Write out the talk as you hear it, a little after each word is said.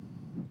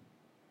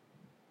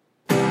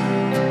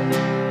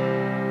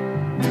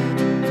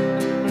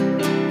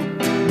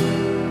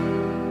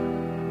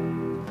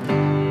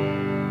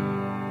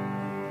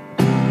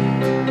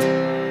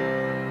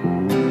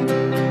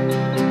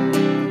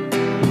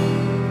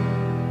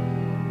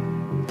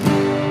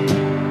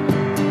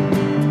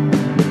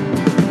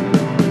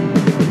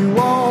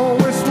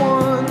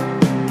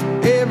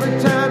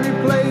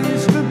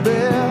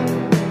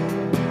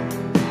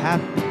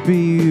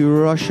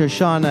Rosh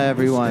Hashanah,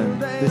 everyone.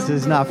 This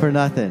is Not For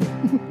Nothing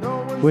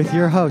with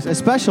your host, a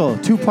special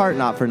two-part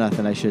Not For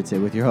Nothing, I should say,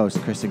 with your host,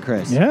 Chris and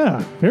Chris. Yeah,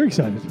 very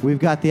excited. We've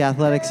got the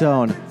Athletics'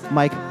 own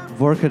Mike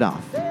Vorkunov.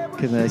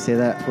 Can I say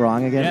that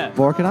wrong again? Yeah.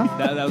 Vorkunov?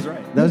 That was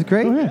right. That was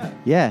great? Oh, yeah.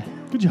 Yeah.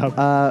 Good job.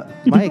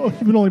 Mike, You've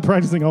been only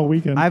practicing all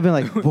weekend. I've been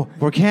like,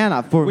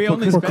 Vorkunov. We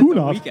only spent the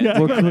Vorkunov.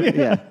 weekend.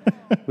 Yeah.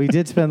 Yeah. We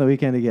did spend the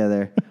weekend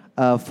together.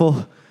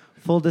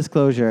 Full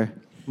disclosure,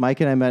 Mike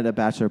and I met at a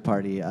bachelor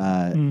party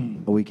a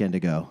weekend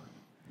ago.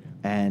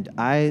 And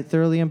I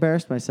thoroughly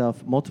embarrassed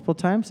myself multiple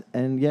times,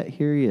 and yet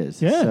here he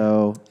is. Yeah.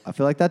 So I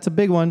feel like that's a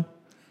big one.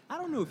 I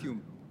don't know if you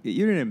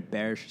didn't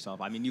embarrass yourself.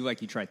 I mean, you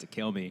tried to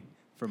kill me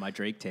for my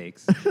Drake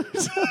takes,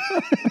 which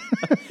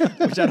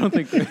I don't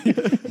think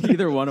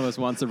either one of us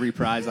wants a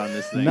reprise on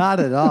this thing. Not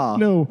at all.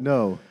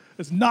 No.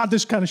 It's not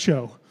this kind of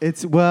show.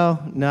 It's,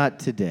 well, not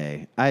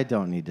today. I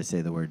don't need to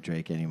say the word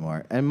Drake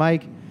anymore. And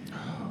Mike,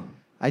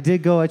 I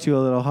did go at you a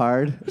little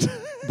hard,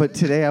 but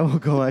today I will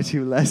go at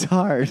you less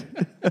hard,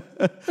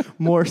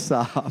 more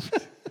soft.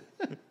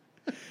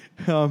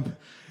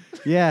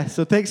 Yeah,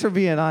 so thanks for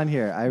being on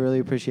here. I really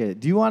appreciate it.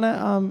 Do you want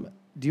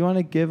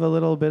to give a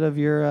little bit of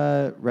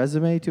your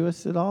resume to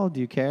us at all? Do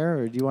you care,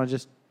 or do you want to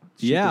just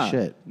shoot the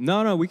shit?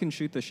 No, we can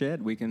shoot the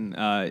shit. We can,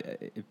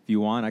 if you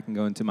want, I can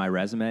go into my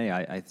resume.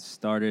 I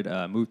started,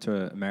 moved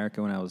to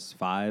America when I was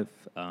 5.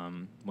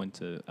 Went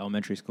to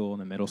elementary school and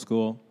then middle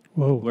school.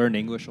 Whoa. Learned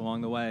English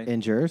along the way.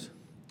 In Jers?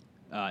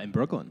 In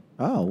Brooklyn.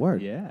 Oh,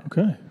 word. Yeah.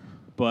 Okay.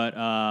 But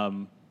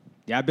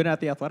I've been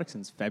at the Athletics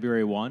since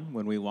February 1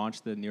 when we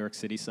launched the New York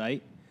City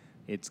site.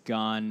 It's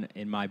gone,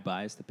 in my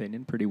biased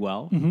opinion, pretty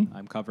well. Mm-hmm.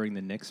 I'm covering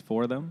the Knicks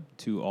for them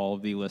to all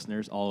of the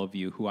listeners, all of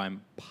you who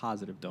I'm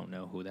positive don't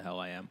know who the hell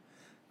I am.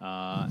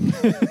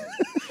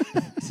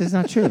 This is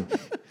not true.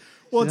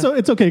 Well,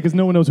 it's okay because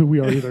no one knows who we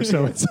are either.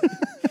 So it's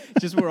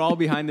Just we're all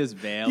behind this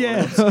veil Yeah.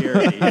 of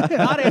obscurity.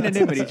 Not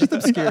anonymity, just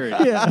obscurity.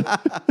 yeah.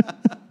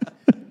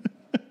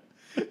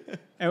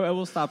 And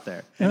we'll stop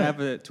there. And I have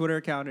a Twitter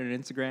account and an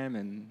Instagram,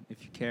 and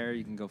if you care,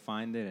 you can go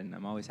find it. And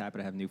I'm always happy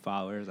to have new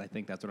followers. I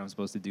think that's what I'm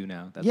supposed to do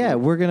now. That's Yeah,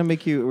 what- we're gonna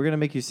make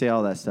you say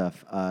all that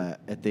stuff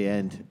at the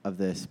end of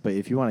this. But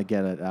if you want to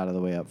get it out of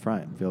the way up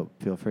front, feel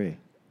free.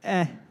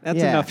 that's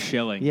Yeah. enough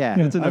shilling. Yeah.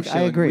 That's enough I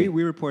shilling. agree.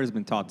 We reporters have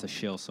been taught to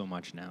shill so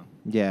much now.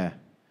 Yeah.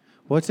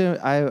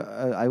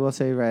 I will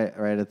say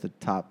right at the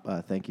top,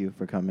 thank you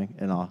for coming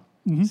in all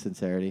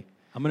sincerity.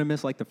 I'm going to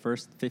miss like the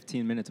first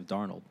 15 minutes of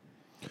Darnold.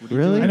 What are you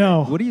Really? doing? I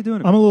know. What are you doing?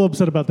 I'm a little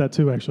upset about that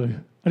too. Actually,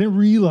 I didn't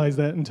realize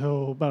that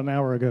until about an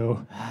hour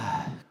ago.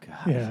 God.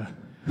 Yeah.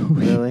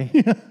 Really?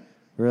 Yeah.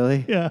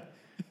 Really? Yeah.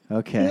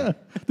 Okay. Yeah.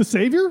 The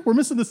Savior? We're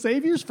missing the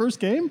Savior's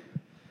first game.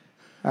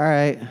 All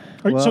right.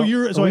 So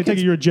Well, I take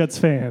it you're a Jets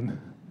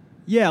fan.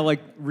 Yeah, like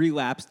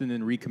relapsed and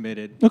then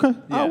recommitted. Okay.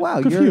 Yeah. Oh wow,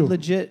 Good you're for a you.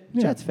 legit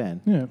Yeah. Jets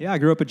fan. Yeah. Yeah, I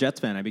grew up a Jets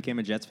fan. I became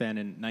a Jets fan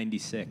in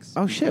 '96.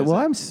 Oh shit. Well,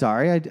 I'm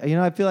sorry.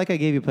 I feel like I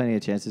gave you plenty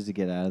of chances to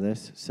get out of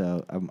this,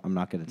 so I'm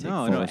not going to take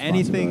full No,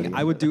 anything. responsibility.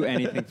 I would do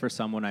anything for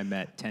someone I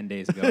met 10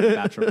 days ago at a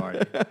bachelor party.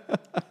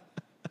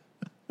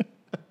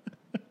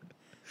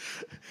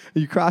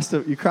 You crossed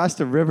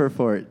a river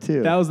for it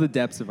too. That was the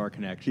depths of our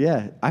connection.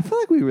 Yeah, I feel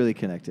like we really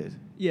connected.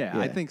 Yeah,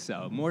 Yeah. I think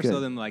so. More Good. so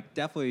than like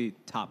definitely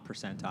top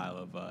percentile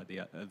of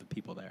the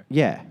people there.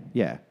 Yeah.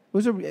 It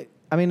was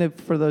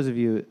for those of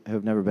you who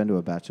have never been to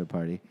a bachelor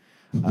party,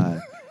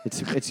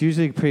 it's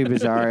usually a pretty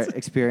bizarre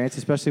experience,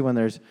 especially when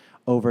there's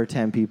over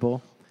 10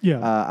 people. Yeah.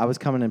 I was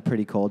coming in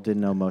pretty cold,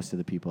 didn't know most of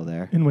the people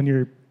there. And when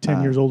you're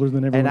 10 years older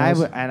than everyone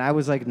else. And I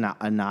was like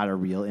not a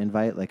real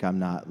invite. Like I'm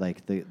not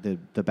like the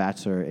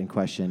bachelor in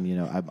question. You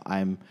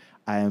know,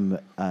 I'm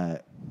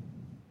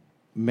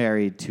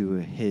married to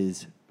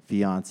his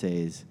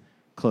fiance's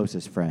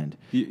closest friend.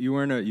 You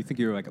weren't you think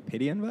you were like a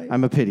pity invite?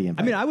 I'm a pity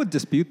invite. I mean, I would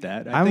dispute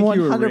that. I I'm think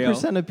you were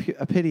 100%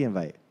 a pity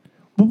invite.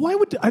 But why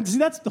would see?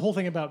 That's the whole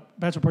thing about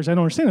bachelor parties. I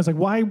don't understand. It's like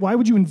why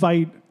would you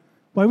invite?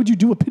 Why would you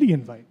do a pity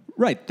invite?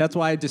 Right. That's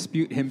why I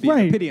dispute him being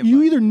Right. a pity invite.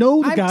 You either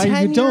know the I'm guy,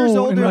 10 you don't, years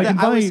older and like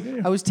than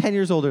invite. I was 10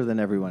 years older than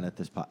everyone at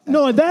this pot.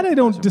 No, that I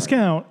don't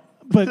discount.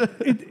 But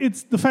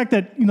it's the fact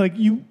that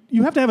you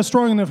have to have a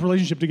strong enough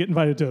relationship to get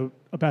invited to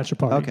a bachelor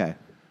party. Okay.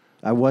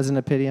 I wasn't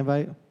a pity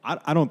invite.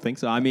 I don't think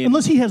so. I mean,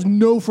 Unless he has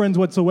no friends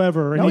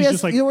whatsoever, and No, he's yes,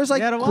 just like there was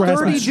like He had a lot of 30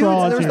 grasping dudes.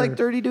 straws There was here. like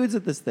 30 dudes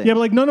at this thing. Yeah,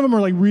 but like none of them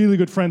are like really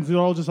good friends. They're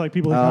all just like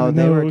people. He Oh,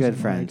 kinda they were knows good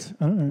and, friends.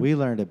 Like, all right. We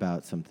learned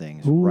about some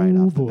things Ooh, right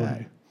off the boy.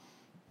 bat.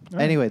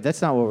 Anyway, that's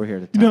not what we're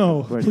here to talk No,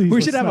 about. please. we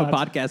let's should have a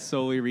not. podcast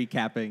solely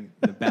recapping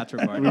the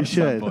bachelor party at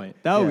should. some point.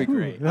 That would be Yeah.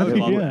 great. Ooh, I would that'd be-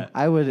 love yeah. that.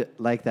 I would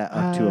like that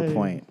up to a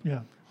point Yeah.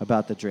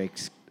 about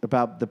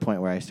the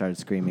point where I started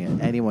screaming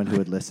at anyone who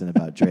would listen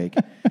about Drake.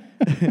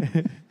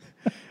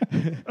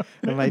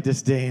 And my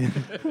disdain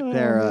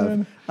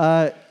thereof.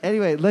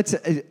 Anyway, let's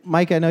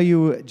Mike, I know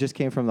you just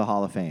came from the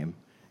Hall of Fame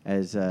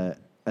as at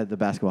the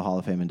Basketball Hall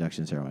of Fame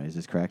induction ceremony. Is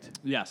this correct?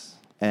 Yes.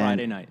 And-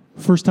 Friday night.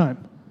 First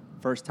time.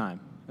 First time.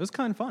 It was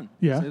kind of fun.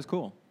 Yeah. It was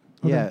cool.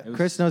 Yeah, It was-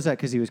 Chris knows that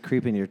because he was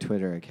creeping your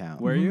Twitter account.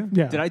 Were you?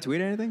 Yeah. Did I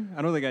tweet anything?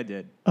 I don't think I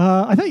did.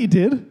 I thought you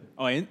did.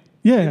 Oh, I didn't?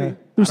 Yeah. Maybe. There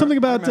was something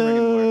I don't about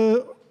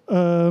remember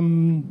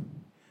anymore.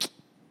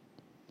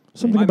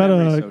 Something My about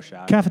memory's a so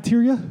shoddy.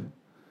 cafeteria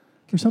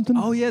or something.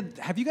 Oh yeah,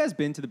 have you guys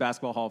been to the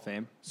Basketball Hall of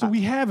Fame? So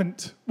we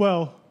haven't.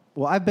 Well,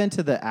 Well, I've been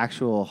to the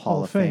actual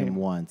Hall of Fame Fame.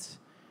 once,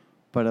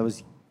 but it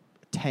was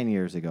 10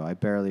 years ago. I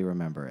barely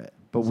remember it.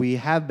 But we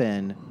have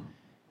been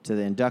to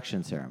the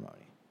induction ceremony.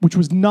 which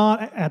was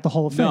not at the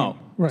Hall of Fame. No.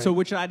 Right. So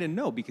which I didn't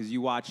know because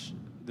you watch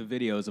the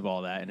videos of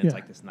all that and it's Yeah.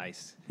 like this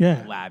nice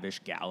Yeah.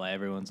 lavish gala.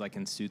 Everyone's like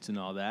in suits and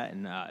all that.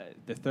 And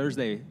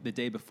the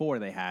day before,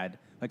 they had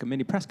like a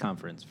mini press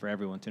conference for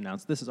everyone to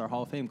announce this is our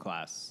Hall of Fame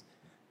class.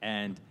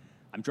 And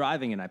I'm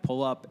driving and I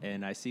pull up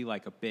and I see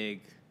like a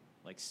big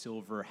like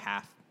silver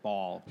half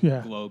ball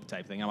Yeah. globe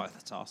type thing. I'm like,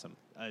 that's awesome.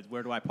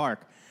 Where do I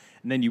park?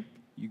 And then you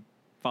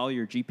follow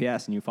your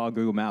GPS and you follow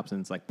Google Maps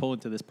and it's like pull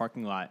into this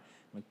parking lot.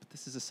 I'm like, but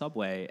this is a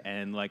Subway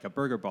and like a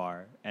burger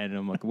bar. And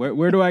I'm like,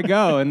 where do I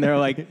go? And they're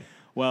like,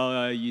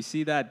 well, you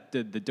see that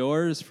the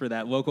doors for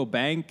that local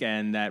bank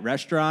and that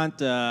restaurant,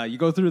 you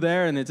go through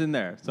there and it's in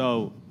there.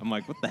 So I'm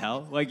like, what the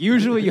hell? Like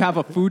usually you have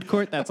a food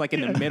court that's like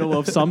in the middle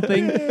of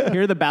something.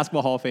 Here the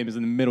Basketball Hall of Fame is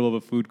in the middle of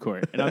a food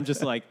court. And I'm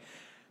just like,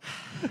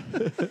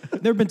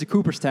 never been to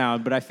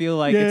Cooperstown, but I feel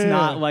like it's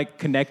not like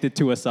connected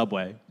to a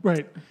Subway.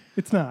 Right.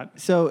 It's not.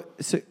 So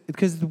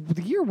because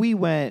the year we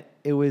went,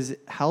 it was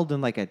held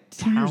in like a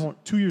town.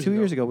 2 years ago.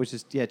 years ago, which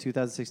is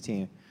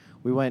 2016.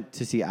 We went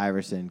to see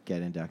Iverson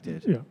get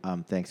inducted. Yeah.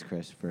 Thanks,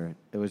 Chris, for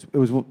it was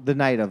the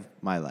night of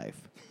my life.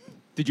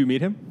 Did you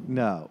meet him?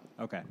 No,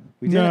 Okay.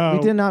 we didn't. No.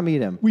 We did not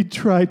meet him. We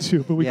tried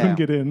to, but we Yeah. couldn't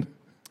get in.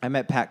 I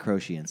met Pat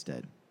Croce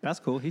instead. That's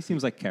cool. He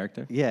seems like a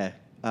character. Yeah.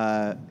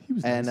 He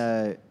was and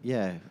nice.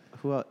 yeah.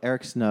 Who else?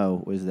 Eric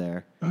Snow was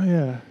there. Oh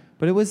yeah.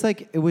 But it was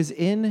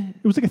in.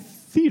 It was like a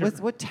theater.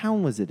 What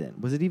town was it in?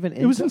 Was it even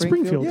in It was in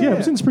Springfield. Yeah, it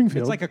was in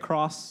Springfield. It's like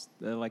across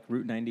like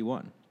Route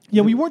 91.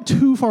 Yeah, we weren't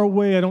too far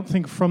away, I don't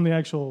think, from the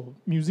actual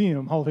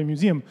museum, Hall of Fame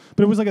museum.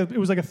 But it was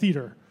like a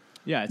theater.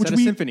 Yeah, it's Which at a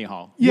we- symphony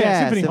hall. Yeah, Yeah,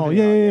 Symphony Hall.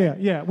 Symphony Yeah, Hall,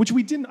 yeah. Which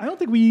we didn't. I don't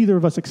think we either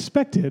of us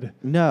expected.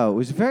 No, it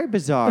was very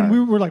bizarre. And we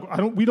were like,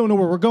 we don't know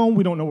where we're going.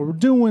 We don't know what we're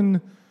doing.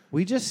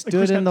 We just Like stood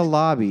Chris in got- the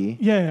lobby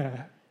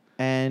Yeah.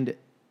 and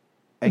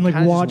like, kind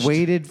of watched- just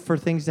waited for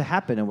things to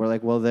happen. And we're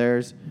like, well,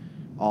 there's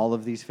all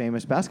of these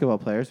famous basketball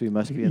players. We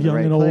must be in the Young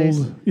right and place.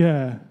 old.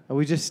 Yeah. And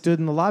we just stood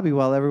in the lobby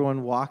while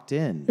everyone walked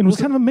in. And it was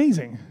kind of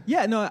amazing.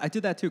 Yeah, no, I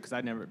did that too because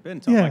I'd never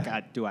been. So Yeah. I'm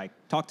like, do I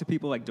talk to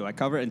people? Like, do I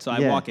cover it? And so I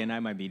Yeah. walk in, I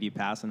have my media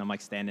pass, and I'm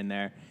like standing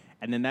there.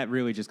 And then that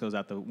really just goes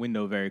out the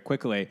window very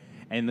quickly.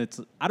 And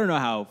I don't know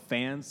how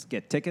fans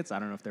get tickets. I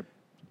don't know if they're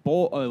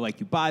like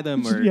you buy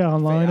them or Yeah,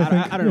 online, I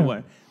think. I don't know Yeah.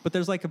 what. But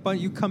there's like a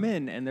bunch. You come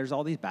in and there's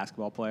all these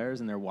basketball players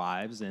and their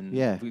wives and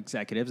Yeah.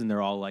 executives, and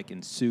they're all like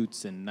in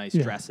suits and nice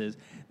Yeah. dresses.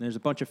 And there's a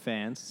bunch of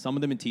fans, some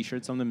of them in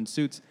t-shirts, some of them in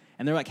suits,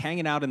 and they're like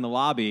hanging out in the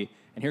lobby.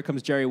 And here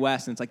comes Jerry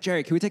West, and it's like,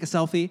 Jerry, can we take a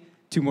selfie?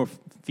 2 more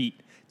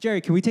feet.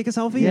 Jerry, can we take a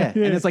selfie? Yeah.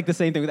 Yeah. And it's like the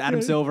same thing with Adam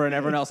Yeah. Silver and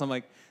everyone else. I'm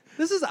like,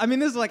 this is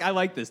like, I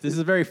like this. This is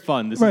very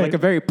fun. This Right. is like a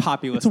very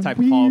populist It's a type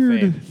of Hall of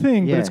weird Fame.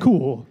 thing, Yeah. but it's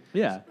cool.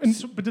 Yeah.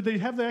 And but did they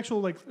have the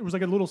actual like? It was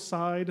like a little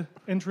side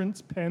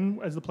entrance pen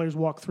as the players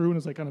walk through, and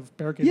it's like kind of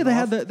barricaded.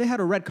 Yeah, off. they had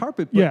a red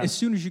carpet, but Yeah. as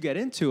soon as you get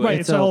into it, Right,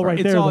 it's all over. right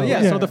it's there. all though.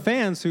 yeah. So the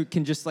fans who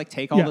can just like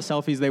take all Yeah. the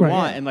selfies they Right.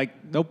 want Yeah. and like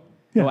no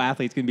Yeah.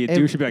 athlete's gonna be a And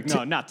douche and be like, no,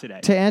 to- not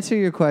today. To answer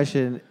your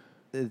question,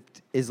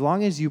 as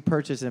long as you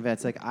purchase in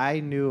advance, like I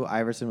knew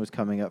Iverson was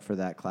coming up for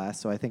that class,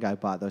 so I think I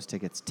bought those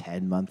tickets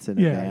 10 months in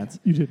yeah, advance.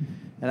 you did.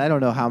 And I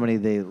don't know how many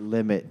they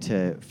limit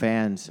to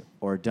fans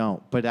or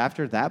don't, but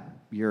after that,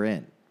 you're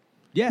in.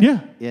 Yeah.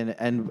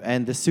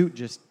 And the suit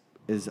just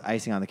is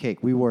icing on the cake.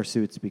 We wore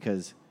suits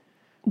because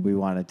we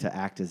wanted to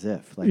act as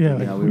if, like, Yeah,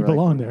 you know, we were like-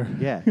 belong there.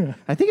 Yeah. Yeah.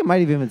 I think it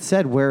might have even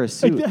said wear a I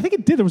suit. think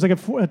it did. There was like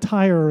a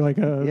tie or like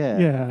a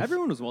Yeah.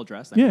 Everyone was well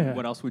dressed. Yeah.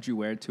 What else would you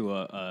wear to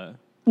a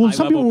Well, high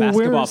some level people were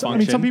basketball wearing. function? I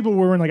mean, some people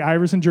were wearing like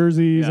Iverson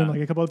jerseys and Yeah.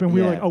 like a couple of them.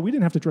 We were Yeah. like, oh, we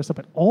didn't have to dress up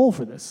at all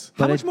for this.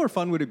 How But much more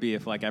fun would it be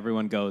if like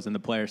everyone goes and the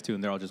players too,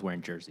 and they're all just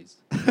wearing jerseys,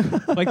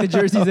 like the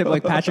jerseys that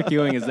like Patrick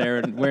Ewing is there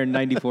and wearing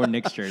 '94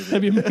 Knicks jersey.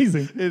 That'd be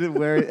amazing.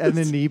 And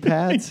the knee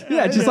pads.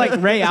 Yeah, just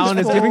like Ray Allen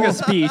is giving a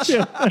speech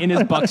in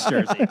his Bucks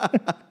jersey.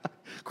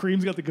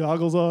 Cream's got the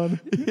goggles on.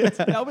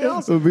 That'll be It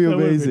awesome. would be That would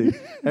be. amazing.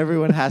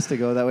 Everyone has to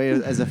go that way.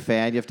 As a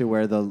fan, you have to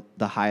wear the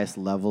highest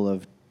level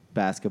of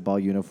basketball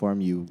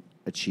uniform you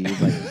achieve.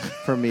 Like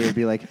for me, it'd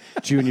be like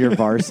junior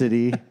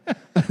varsity,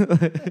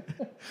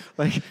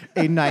 like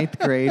a 9th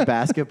grade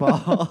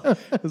basketball.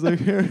 It's like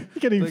here,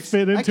 You can't even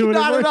fit I into it.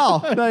 Not at anymore. all.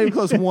 Not even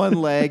close. One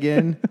leg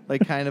in,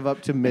 like kind of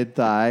up to mid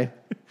thigh.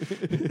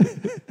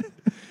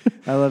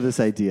 I love this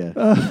idea.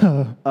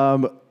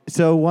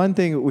 So one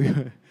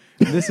thing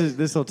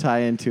this will tie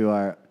into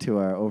our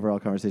overall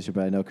conversation,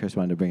 but I know Chris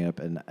wanted to bring it up,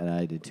 and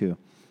I did too.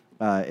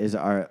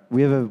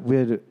 We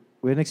had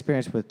an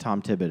experience with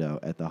Tom Thibodeau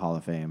at the Hall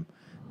of Fame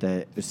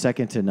that is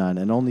second to none,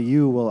 and only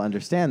you will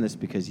understand this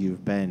because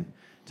you've been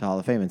to Hall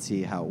of Fame and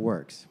see how it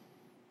works.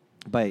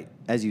 But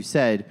as you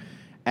said,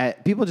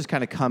 people just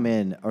kind of come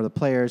in, or the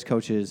players,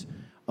 coaches,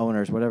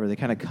 owners, whatever, they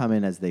kind of come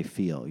in as they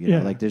feel. You know,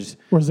 Yeah. like there's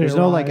Whereas they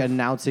no like arrive.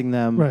 announcing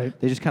them. Right.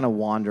 They just kind of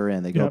wander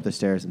in. They go Yep. up the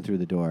stairs and through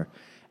the door.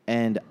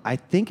 And I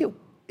think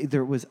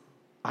there was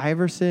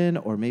Iverson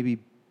or maybe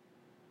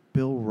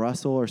Bill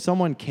Russell or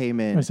someone came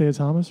in. Isaiah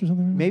Thomas or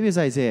something? Maybe it's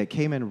Isaiah.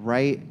 Came in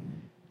right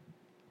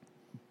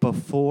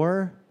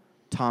before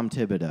Tom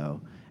Thibodeau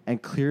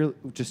and clearly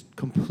just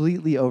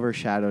completely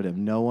overshadowed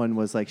him. No one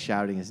was like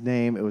shouting his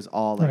name. It was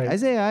all like Right.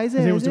 Isaiah.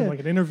 Isaiah was doing like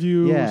an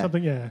interview or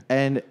something. Yeah.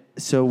 And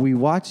so we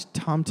watched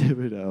Tom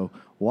Thibodeau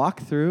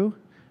walk through,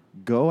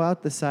 go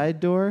out the side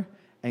door,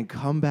 and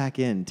come back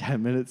in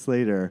 10 minutes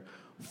later,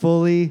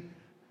 fully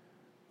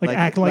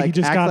Act like he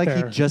just got like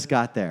there. he just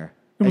got there.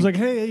 It was And-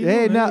 like, hey, how you hey,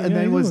 doing? no, Hey, and how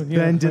then you was doing? Yeah,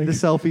 then did like- the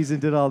selfies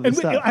and did all this And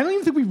stuff. I don't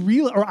even think we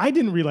realized, or I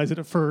didn't realize it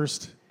at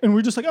first. And we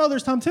were just like, oh,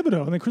 there's Tom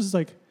Thibodeau. And then Chris is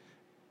like,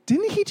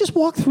 didn't he just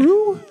walk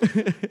through?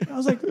 I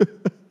was like,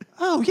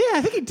 oh, yeah,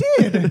 I think he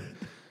did.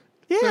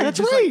 Yeah, that's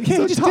just right. like- Yeah,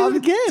 So he just Tom,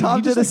 did it again. Tom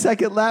He just did a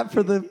second lap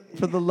for the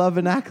love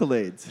and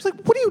accolades. It's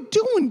like, what are you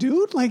doing,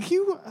 dude? Like,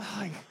 you...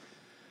 Like,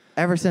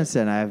 Ever since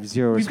then, I have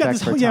zero we've got respect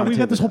this for whole, Tom we've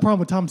got this whole Thibodeau. problem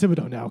with Tom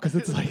Thibodeau now because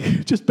it's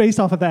like just based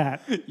off of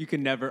that. You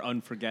can never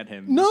unforget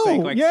him. No, Just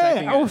think, like,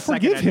 yeah, or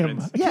second forgive him.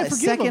 entrance. I can't forgive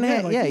second him.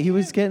 hand. Like, Yeah, you he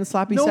was can't- getting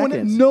sloppy no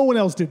seconds. one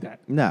else did that.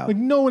 No. Like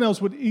no one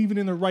else would even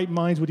in their right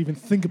minds would even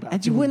think about.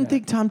 And you doing wouldn't that.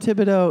 think Tom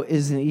Thibodeau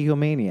is an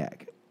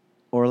egomaniac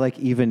or like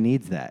even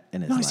needs that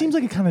in his No, he life. seems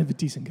like a kind of a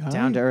decent guy.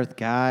 down to earth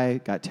guy,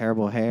 got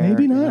terrible hair.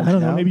 Maybe you not. I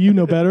don't know. No? Maybe you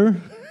know better.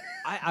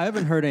 I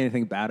haven't heard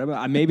anything bad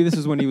about it. Maybe this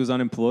is when he was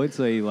unemployed,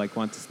 so he like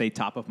wants to stay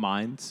top of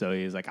mind. So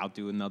he's like, I'll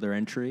do another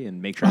entry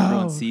and make sure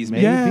everyone sees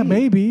me. Yeah,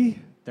 maybe.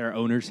 There are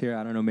owners here.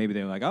 I don't know. Maybe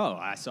they're like, oh,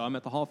 I saw him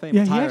at the Hall of Fame.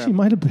 Yeah, Let's he hire actually him.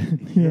 might have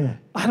been. Yeah.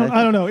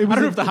 I don't know. It I was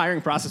don't know if the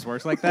hiring process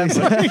works like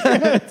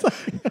that.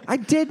 but- I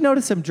did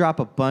notice him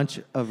drop a bunch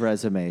of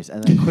resumes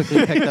and then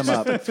quickly pick them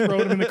up. throw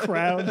him in the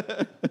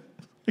crowd.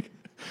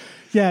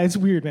 Yeah, it's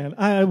weird, man.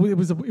 It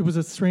was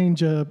a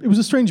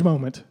strange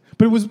moment,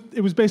 but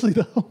it was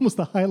basically almost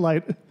the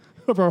highlight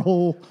of our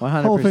whole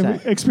Hall of Fame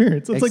 100%.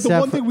 experience. It's like the Except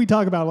one for- thing we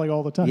talk about like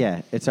all the time.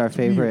 Yeah, it's our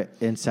favorite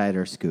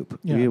insider scoop.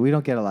 Yeah. We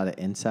don't get a lot of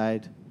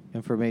inside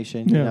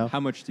information, Yeah. you know. How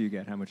much do you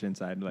get? How much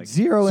inside? Like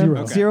Zero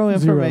Zero.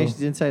 information,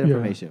 Zero. inside Yeah.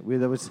 information.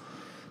 That was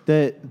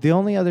the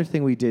only other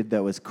thing we did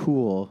that was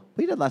cool.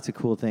 We did lots of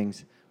cool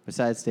things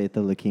besides stay at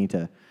the La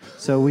Quinta.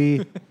 So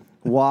we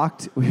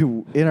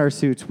in our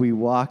suits, we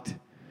walked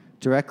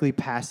directly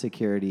past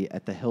security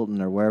at the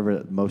Hilton or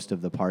wherever most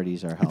of the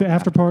parties are held. The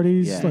after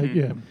parties, Yeah. like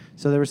yeah.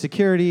 So there was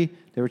security,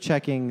 they were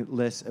checking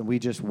lists, and we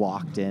just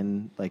walked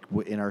in like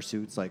in our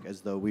suits, like as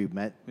though we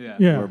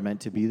Yeah. were meant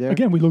to be there.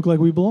 Again, we look like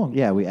we belong.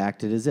 Yeah, we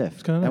acted as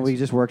if. kinda And nice. we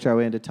just worked our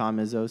way into Tom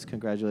Izzo's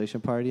congratulation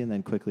party and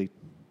then quickly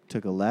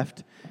took a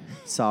left,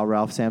 saw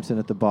Ralph Sampson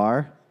at the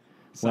bar,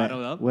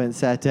 Sidled up? went and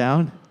sat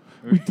down.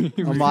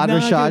 Ahmad Nah,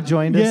 Rashad good.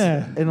 joined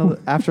Yeah. us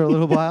after a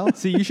little while.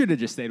 See, you should have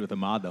just stayed with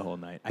Ahmad the whole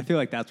night. I feel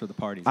like that's where the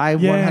party's at. I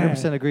Yeah.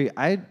 100% agree.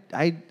 I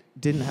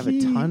didn't have a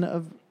ton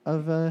of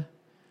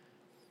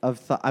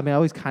thought. I mean, I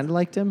always kind of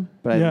liked him,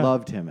 but Yeah. I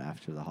loved him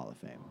after the Hall of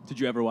Fame. Did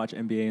you ever watch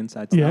NBA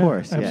Inside Yeah. Stuff? Of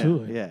course,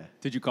 absolutely. Yeah.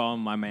 Did you call him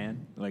my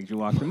man? Like, did you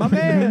walk through my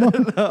man?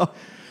 No,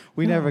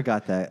 we never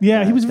got that.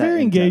 Yeah, he was that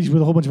very in touch. engaged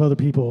with a whole bunch of other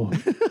people,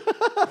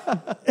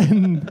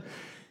 and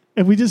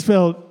we just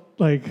felt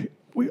like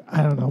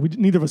I don't know.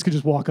 Neither of us could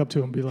just walk up to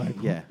him and be like,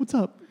 Yeah. what's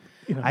up?"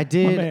 You know, I my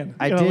did. man.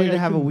 I You know, did like,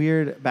 have a couldn't-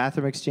 weird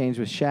bathroom exchange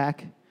with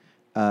Shaq,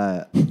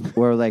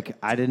 where like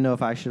I didn't know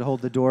if I should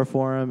hold the door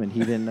for him, and he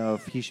didn't know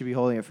if he should be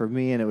holding it for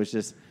me, and it was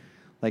just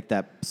like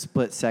that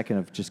split second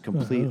of just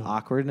complete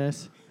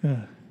awkwardness.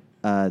 Yeah.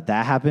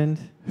 That happened,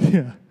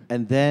 Yeah.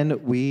 and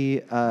then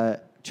we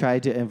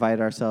tried to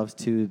invite ourselves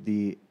to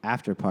the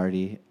after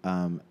party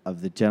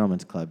of the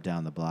Gentlemen's Club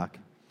down the block,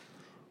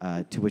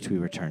 to which we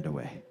were turned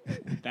away.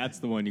 That's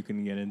the one you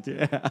couldn't get into.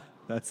 Yeah,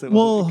 that's it.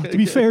 Well, to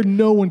be fair,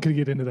 no one could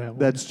get into that one.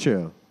 That's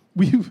true.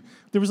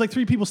 There was like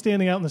 3 people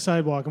standing out on the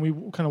sidewalk, and we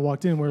kind of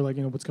walked in. We are like,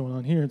 what's going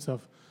on here and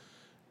stuff.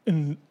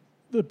 And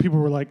the people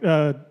were like,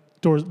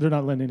 doors, they're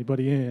not letting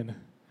anybody in.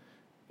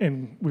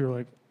 And we were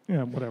like,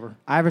 yeah, whatever.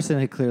 Iverson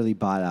had clearly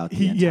bought out.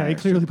 He entire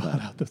clearly strip club.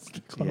 bought out the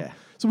club. Yeah.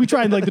 So we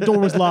tried, like the door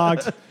was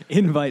locked.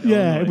 Invite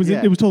Yeah, only.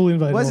 it was totally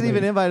invite It wasn't only.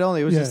 even invite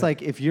only. It was Yeah. just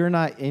like, if you're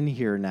not in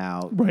here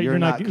now, Right, you're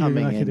not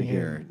coming in getting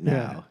here in. Yeah.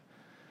 now.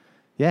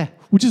 Yeah.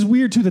 Which is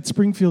weird too that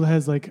Springfield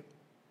has like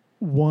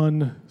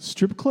one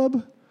strip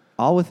club.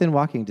 All within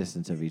walking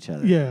distance of each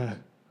other. Yeah.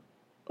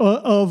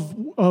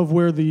 Of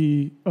where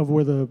the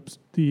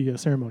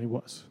ceremony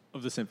was.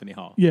 Of the Symphony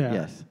Hall. Yeah.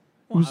 Yes.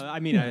 Well, I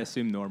mean, I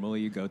assume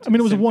normally you go to I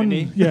mean, it was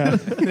Symphony. one. Yeah.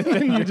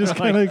 You just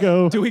kind of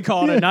go. Do we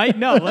call it a night?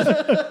 No.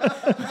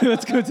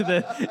 Let's go to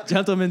the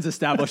gentleman's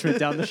establishment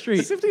down the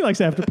street. Symphony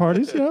likes after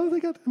parties. They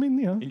got. I mean,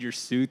 In your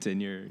suit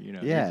and your,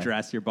 Yeah. your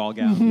dress, your ball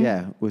gown.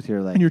 Yeah. With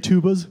your like. and your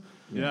tubas.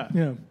 Yeah.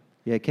 Yeah.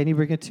 Yeah. Can you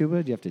bring a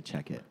tuba? Do you have to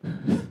check it?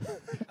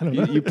 I don't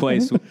know. You play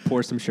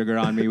Pour Some Sugar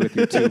on Me with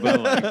your tuba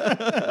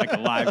like a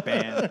live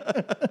band.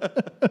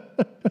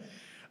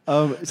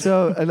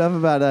 So enough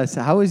about us.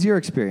 How was your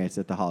experience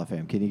at the Hall of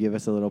Fame? Can you give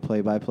us a little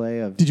play-by-play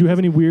of? Did you have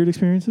any weird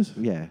experiences?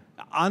 Yeah.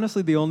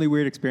 Honestly, the only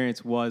weird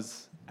experience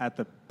was at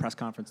the press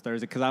conference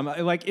Thursday because I'm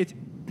like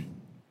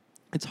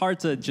it's hard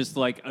to just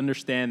like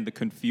understand the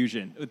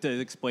confusion to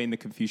explain the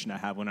confusion I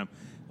have when I'm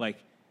like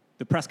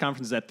the press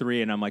conference is at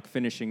 3, and I'm like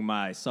finishing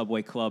my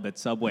Subway club at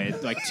Subway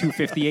at like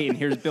 2:58, and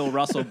here's Bill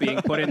Russell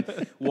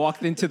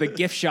walked into the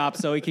gift shop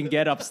so he can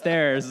get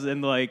upstairs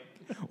and like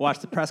watch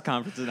the press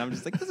conference, and I'm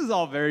just like, this is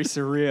all very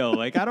surreal.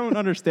 Like, I don't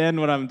understand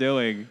what I'm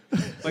doing.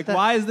 Like,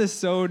 why is this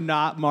so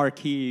not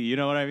marquee? You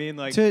know what I mean?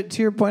 Like,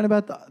 To your point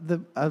about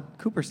the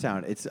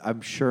Cooperstown, I'm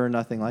sure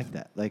nothing like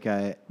that. Like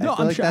I No, feel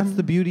I'm like sure- that's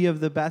the beauty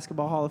of the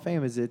Basketball Hall of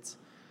Fame is it's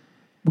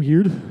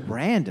Weird.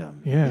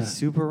 random. Yeah. It's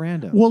super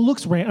random. Well, it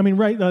looks I mean,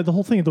 right? The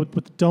whole thing with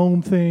the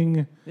dome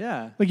thing.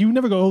 yeah. Like you would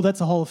never go, oh,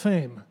 that's a Hall of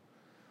Fame.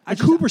 Like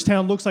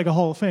Cooperstown looks like a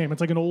Hall of Fame. It's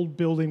like an old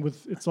building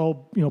with it's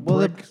all Well,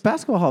 the brick.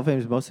 Basketball Hall of Fame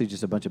is mostly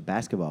just a bunch of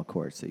basketball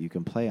courts that you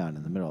can play on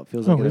in the middle. It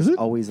feels Oh, like is it's it?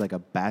 always like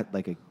a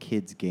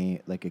kid's game,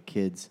 like a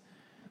kid's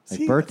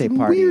See, birthday that's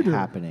party weirder.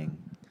 happening.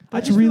 I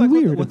That's just feel really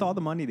like weird. with all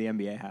the money the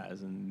NBA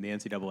has and the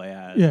NCAA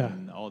has Yeah.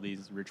 and all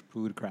these rich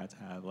plutocrats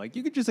have, like,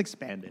 you could just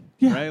expand it,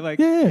 Yeah. right? Like,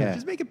 Yeah.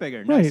 just make it bigger,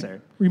 Right.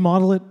 nicer.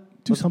 Remodel it.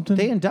 Do something.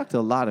 They induct a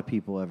lot of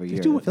people every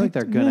year. do I feel like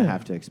they're it, gonna yeah.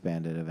 have to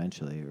expand it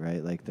eventually,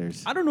 right? Like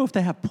there's I don't know if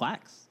they have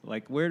plaques.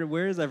 Like,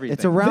 where is everything?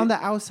 it's around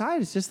the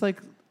outside. It's just like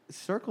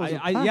circles. of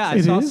plaques. I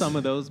It saw is? some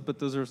of those, but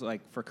those are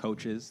like for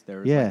coaches.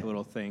 There was Yeah. like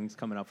little things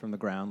coming up from the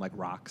ground, like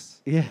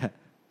rocks. Yeah.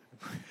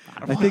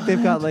 I think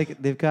they've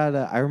got.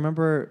 I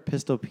remember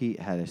Pistol Pete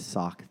had a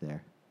sock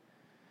there.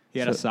 He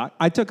had a So- sock.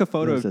 I took a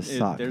photo. There's a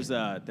sock. There's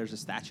a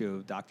statue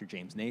of Dr.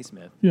 James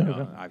Naismith. Yeah, you know,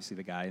 okay. obviously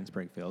the guy in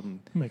Springfield. And,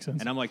 Makes sense.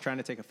 And I'm like trying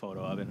to take a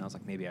photo of it, and I was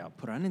like, maybe I'll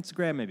put it on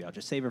Instagram. Maybe I'll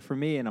just save it for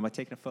me. And I'm like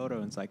taking a photo,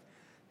 and it's like,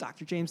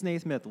 Dr. James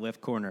Naismith, left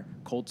corner,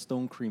 Cold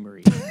Stone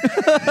Creamery.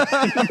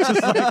 I'm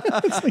just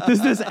like,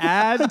 does this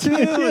add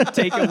to,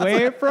 take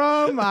away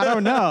from? I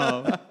don't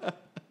know.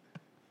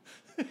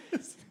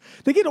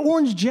 They get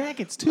orange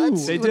jackets too.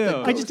 They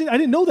do. I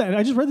didn't know that.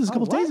 I just read this a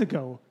couple what? days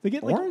ago. They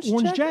get like Orange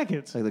orange jacket?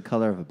 jackets. Like the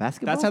color of a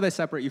basketball. That's how they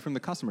separate you from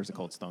the customers at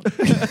Cold Stone.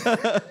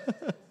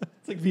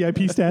 It's like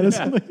VIP status.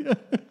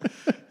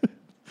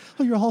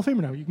 Oh, you're a Hall of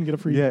Famer now. You can get a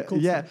free. Yeah,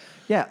 Cold yeah, Stone.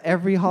 yeah.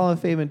 Every Hall of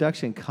Fame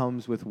induction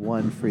comes with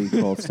one free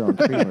Cold Stone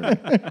Creamery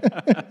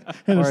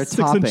And or a a 6-inch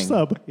topping.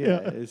 sub. Yeah,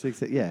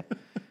 yeah.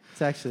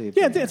 It's actually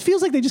Yeah, it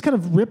feels like they just kind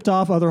of ripped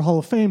off other Hall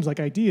of Fames like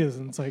ideas,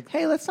 and it's like,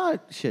 Hey, let's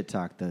not shit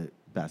talk the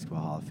Basketball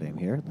Hall of Fame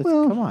here. Let's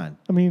well, come on.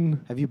 I mean,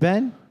 Have you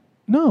been?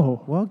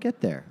 no. Well, get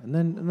there, and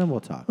then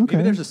we'll talk. Okay.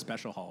 Maybe there's a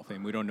special Hall of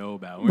Fame we don't know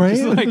about. Right?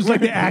 There's like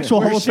the actual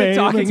we're Hall of Fame.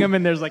 talking It's- them,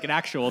 and there's like an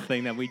actual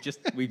thing that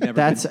we've never.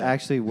 That's been to.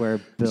 actually where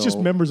Bill. It's just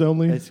members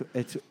only. It's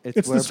It's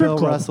where the strip Bill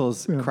club.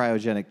 Russell's Yeah.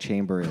 cryogenic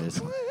chamber is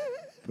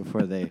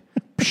before they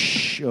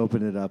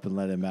open it up and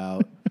let him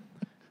out.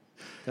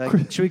 They're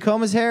like, should we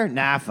comb his hair?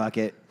 Nah, fuck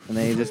it. And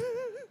they just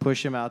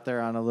push him out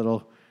there on a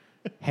little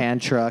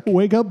hand truck.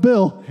 Wake up,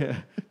 Bill.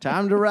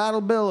 Time to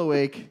rattle Bill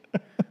awake.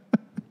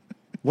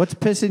 What's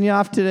pissing you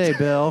off today,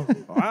 Bill?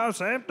 Well,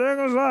 same thing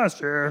as last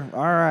year.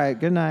 All right,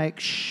 good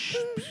night.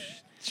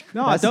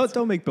 No, That's-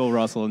 don't make Bill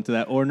Russell into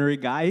that ornery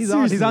guy. He's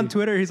Seriously. on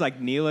Twitter. He's like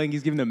kneeling.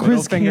 He's giving the Chris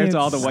middle finger to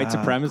all the Cantz. white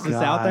supremacists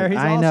God, out there. He's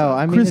I awesome. know.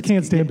 I mean, Chris it's-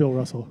 can't stand Bill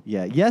Russell.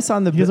 Yeah, yes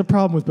on the. He has a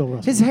problem with Bill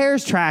Russell. His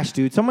hair's trash,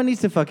 dude. Someone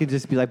needs to fucking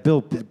just be like,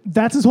 Bill.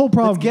 That's his whole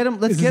problem. Let's get him.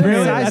 Let's Is get his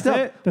him hair. sized That's up.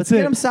 it. Let's That's get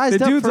it. him sized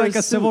The up dude's for like his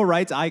a civil suit.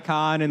 rights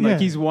icon, and Yeah.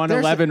 like he's won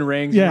There's 11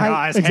 rings. Yeah, You're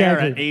like, his hair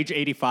exactly. at age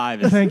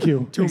 85 is Thank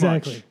you. too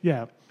exactly. much.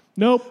 Yeah.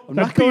 Nope. I'm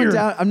not going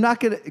down. I'm not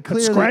gonna.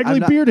 Clearly, Scraggly I'm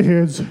not- bearded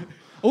heads.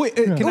 Oh wait,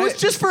 can It I? was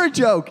just for a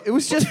joke. It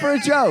was just for a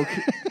joke.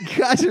 You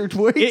guys are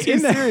way too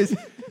in the- serious.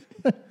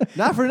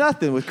 Not for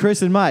nothing with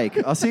Chris and Mike.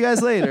 I'll see you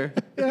guys later.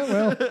 Yeah,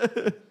 well.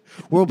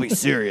 We'll be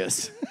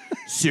serious.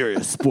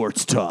 Serious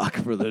sports talk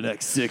for the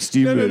next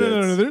 60 No.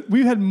 minutes.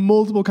 We've had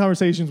multiple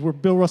conversations where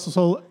Bill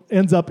Russell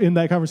ends up in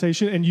that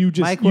conversation, and you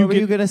just Mike, what were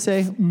get you going to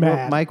say?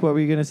 mad. Mike, what were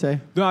you going to say?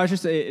 No, I was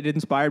just it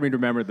inspired me to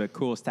remember the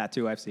coolest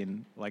tattoo I've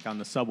seen, like on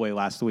the subway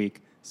last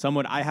week.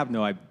 Someone, I have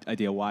no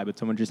idea why, but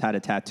someone just had a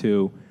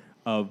tattoo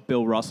of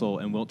Bill Russell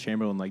and Wilt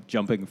Chamberlain like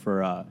jumping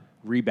for a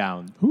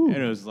rebound, Ooh. and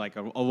it was like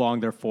along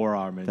their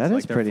forearm. And That it's is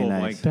like their pretty full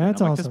nice. length. And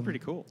That's I'm like, awesome. That's pretty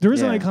cool. There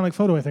is Yeah. an iconic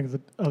photo, I think,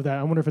 of that.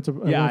 I wonder if it's a.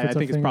 Yeah, if I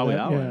think it's thing probably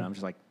like that one. yeah. And I'm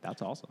just like,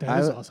 that's awesome. That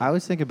is awesome. I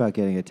was thinking about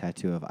getting a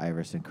tattoo of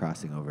Iverson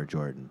crossing over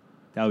Jordan,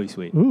 That would be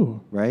sweet.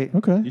 Ooh. right?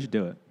 Okay. You should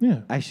do it.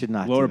 Yeah. I should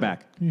not Lower do it.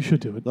 back. You should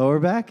do it. Lower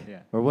back? Yeah.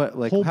 Or what?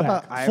 Like, Full how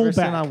back. about Full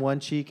Iverson back. on one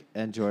cheek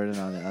and Jordan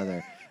on the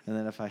other? And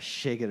then if I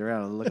shake it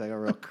around, it'll look like a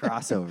real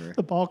crossover.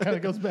 The ball kind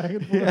of goes back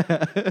and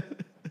forth.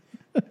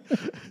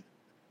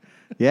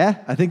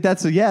 Yeah, I think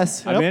that's a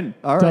yes. I'm in.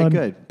 All right, Done.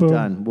 good. Boom.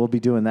 Done. We'll be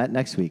doing that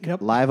next week,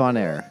 Yep. live on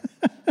air.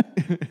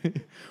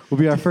 Will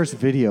be our first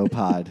video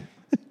pod.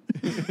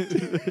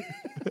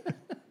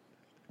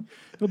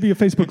 It'll be a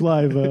Facebook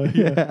Live.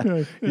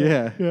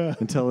 Yeah. Yeah.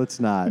 Until it's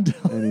not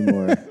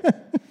anymore.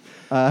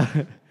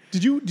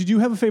 Did you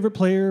have a favorite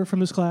player from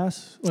this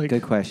class? Like,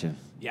 Good question.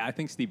 Yeah, I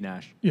think Steve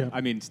Nash. Yeah. I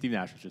mean, Steve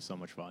Nash was just so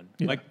much fun.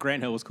 Yeah. Like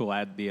Grant Hill was cool. I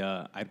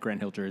had Grant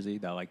Hill jersey,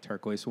 that like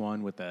turquoise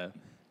one with the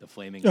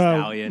flaming Oh,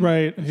 stallion.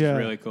 right, Which yeah. is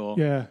really cool.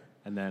 Yeah.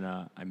 And then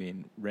I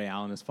mean, Ray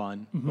Allen is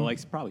fun, but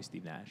like probably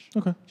Steve Nash.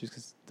 Okay. Just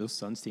because those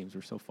Suns teams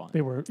were so fun.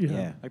 They were. Yeah.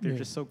 Yeah. Like they're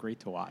just so great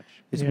to watch.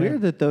 It's Yeah.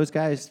 weird that those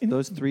guys,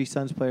 those three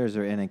Suns players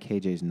are in and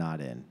KJ's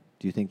not in.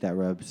 Do you think that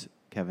rubs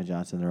Kevin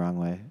Johnson the wrong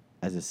way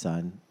as a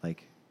son?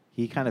 Like,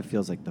 he kind of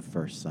feels like the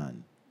first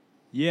son.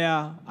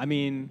 Yeah, I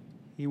mean,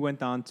 he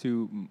went on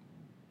to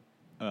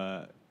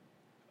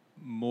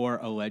more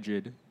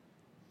alleged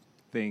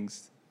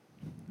things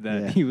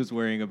that Yeah. he was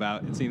worrying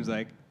about. It seems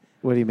like.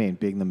 What do you mean,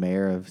 being the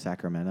mayor of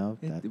Sacramento?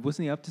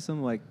 Wasn't he up to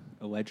some like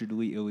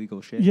allegedly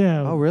illegal shit?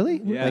 Yeah. Oh,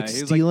 really? Yeah, like he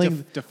was, stealing,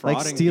 like,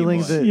 defrauding stealing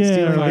people. the, Yeah.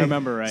 stealing If I the-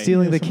 remember right.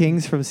 stealing Yeah, the some-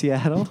 Kings from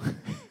Seattle.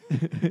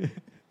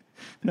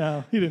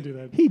 No, he didn't do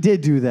that. He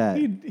did do that.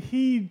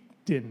 He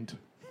didn't.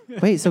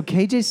 Wait, so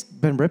KJ's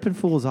been ripping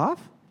fools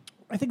off?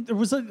 I think there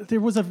was a year.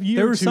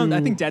 There or was two, some.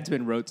 I think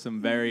Deadspin wrote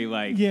some very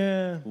like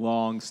Yeah.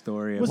 long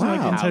story. It wasn't about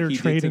Wow. like how insider he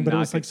did trading, some but it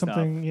was like knock stuff.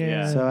 something.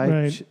 Yeah. So I,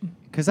 right.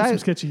 because Some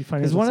sketchy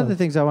financial one of the stuff.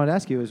 things I wanted to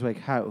ask you was like,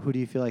 who do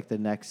you feel like the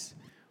next?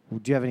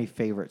 Do you have any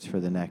favorites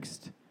for the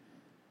next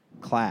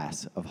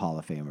class of Hall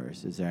of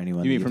Famers? Is there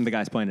anyone? You mean that from the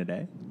guys playing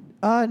today?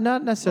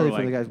 Not necessarily Or,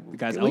 for the guys. like, the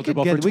guys we could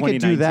eligible for we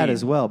could do that 2019.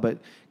 as well, but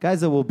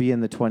guys that will be in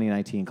the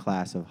 2019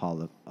 class of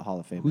Hall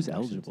of Fame. Who's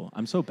inductions. eligible?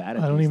 I'm so bad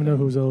at. I don't these even know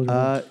things. who's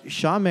eligible.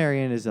 Sean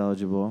Marion is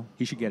eligible.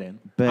 He should get in.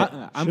 But-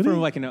 I'm Should for he?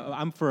 like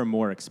I'm for a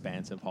more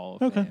expansive Hall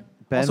of Okay. Fame.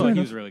 Ben- Also, Fair he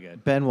enough. was really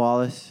good. Ben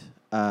Wallace,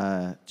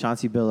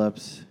 Chauncey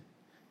Billups.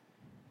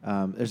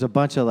 There's a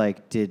bunch of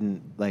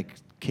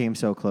came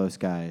so close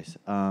guys.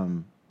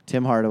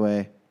 Tim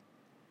Hardaway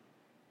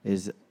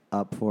is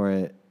up for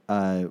it.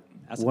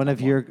 That's a One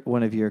tough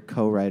of your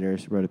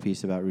co-writers wrote a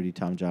piece about Rudy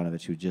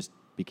Tomjanovich, who just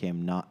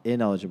became not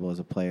ineligible as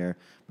a player,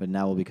 but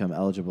now will become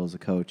eligible as a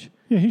coach.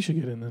 yeah, he should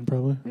get in then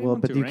probably. He Well,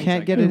 won but 2 you rings,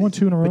 can't I get guess. in. He won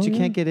 2 in a row, But you yeah.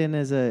 can't get in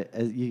as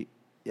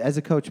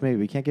a coach. Maybe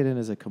we can't get in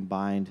as a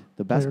combined.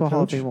 The basketball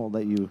Hall of coach? Fame won't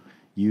let you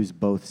use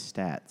both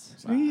stats.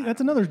 See,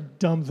 that's another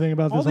dumb thing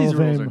about All this these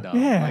Hall of rules Fame. are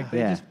dumb. Yeah. Like, they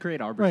Yeah. just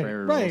create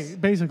arbitrary right. rules.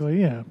 Right.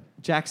 Basically, yeah.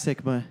 Jack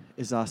Sigma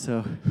is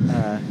also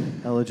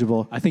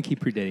eligible. I think he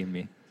predated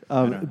me.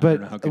 I don't know how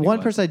But good he one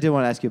was. person I did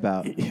want to ask you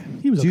about.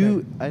 He was Do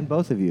okay. and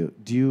both of you,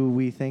 do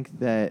we think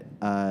that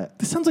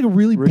This sounds like a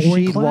really boring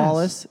Rasheed class.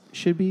 Wallace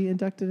should be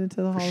inducted into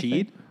the Hall of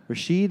Rasheed? Fame?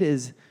 Rasheed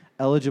is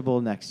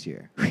eligible next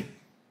year.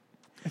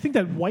 I think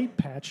that white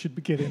patch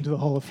should get into the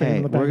Hall of Fame Hey,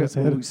 on the back of his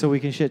head. so we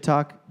can shit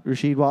talk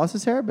Rasheed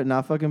Wallace's hair, but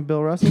not fucking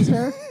Bill Russell's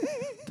hair.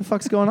 What the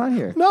fuck's going on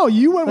here? No,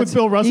 you went Let's- with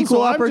Bill Russell, equal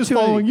so I'm just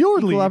following your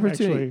Equal lead,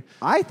 opportunity. actually.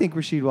 I think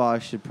Rasheed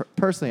Wallace should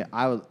personally.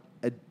 I would,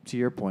 to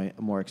your point,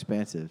 a more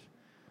expansive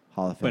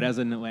Hall of Fame. But as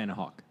an Atlanta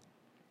Hawk,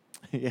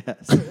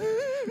 yes,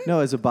 no,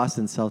 as a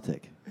Boston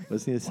Celtic,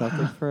 wasn't he a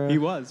Celtic for a he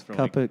was for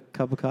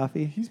cup of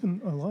coffee? He's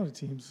been a lot of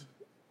teams.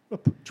 A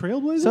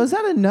Trailblazer? So is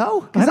that a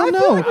no? 'Cause I don't feel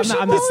know. like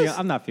Rasheed Wallace-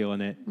 I'm not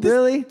feeling it.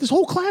 really this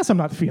whole class I'm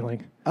not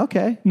feeling.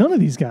 okay. None of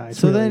these guys.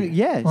 So really. then,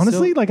 yeah,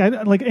 Honestly, so-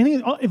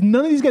 if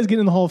none of these guys get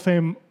in the Hall of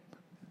Fame,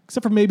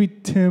 except for maybe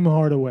Tim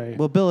Hardaway.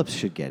 Well, Billups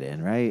should get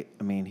in, right?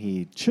 I mean,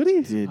 he Should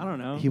he? did. I don't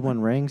know. He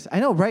won rings.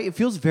 I know, right? It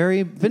feels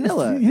very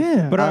vanilla.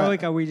 Yeah. But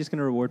are we just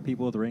gonna reward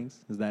people with rings?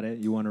 Is that it?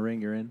 You want a ring,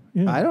 you're in.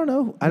 Yeah. I don't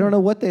know. I don't know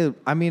what they.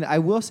 I mean, I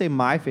will say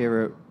my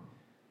favorite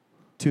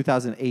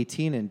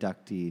 2018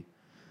 inductee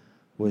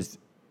was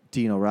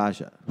Dino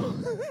Raja.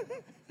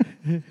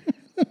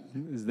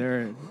 Is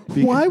there?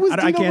 Why was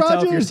I Dino can't tell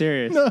if Raja- you're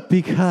serious. No.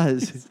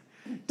 Because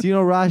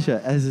Dino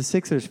Raja, as a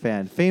Sixers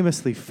fan,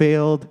 famously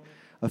failed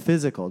a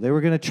physical. They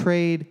were going to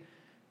trade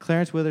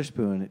Clarence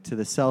Witherspoon to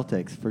the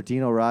Celtics for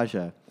Dino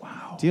Raja.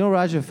 Wow. Dino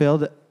Raja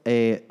failed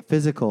a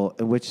physical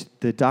in which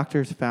the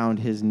doctors found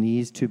his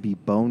knees to be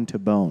bone to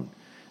bone,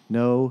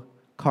 no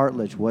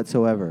cartilage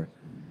whatsoever,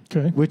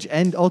 Okay. which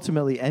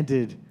ultimately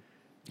ended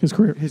His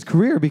career. his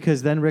career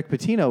because then Rick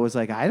Pitino was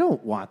like, I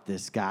don't want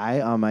this guy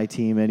on my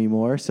team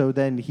anymore. So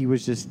then he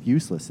was just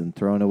useless and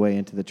thrown away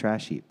into the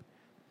trash heap,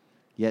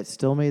 yet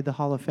still made the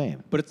Hall of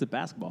Fame. But it's the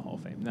Basketball Hall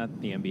of Fame, not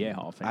the NBA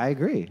Hall of Fame. I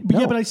agree. But No.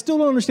 yeah, but I still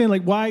don't understand.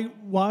 Like, why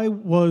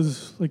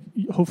was like?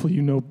 Hopefully,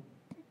 you know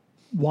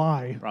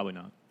why. Probably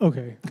not.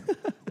 Okay.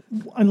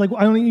 And like,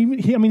 I don't even.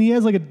 He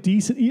has like a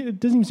decent. It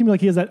doesn't even seem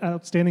like he has that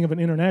outstanding of an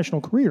international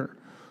career.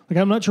 Like,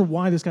 I'm not sure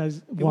why this guy's.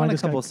 He why won a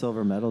this couple guy?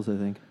 silver medals, I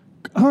think.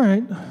 All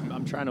right.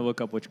 I'm trying to look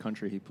up which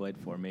country he played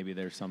for. Maybe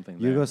there's something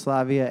there.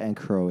 Yugoslavia and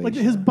Croatia. Like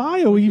his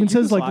bio even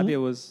says like. Yugoslavia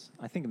was,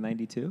 I think, in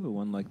 '92. Who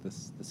won like the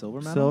silver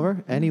medal?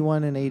 silver, and he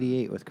won in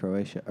 '88 with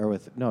Croatia, or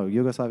with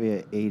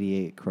Yugoslavia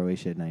 '88,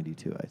 Croatia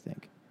 '92, I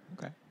think.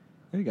 Okay,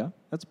 there you go.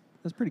 That's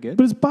pretty good.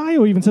 But his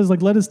bio even says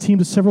like led his team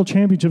to several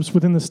championships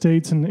within the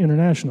states and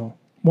international.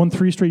 Won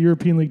 3 straight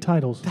European League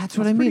titles. That's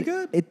what That's I mean.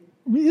 pretty good.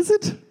 Is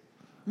it?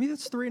 I mean,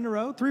 that's 3 in a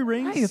row, 3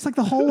 rings. Hey, it's like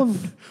the Hall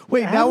of.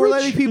 Wait, now we're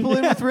average? letting people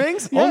in with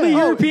rings? only Oh.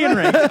 European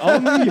rings.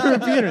 Only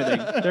European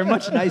rings. They're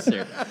much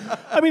nicer.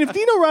 I mean, if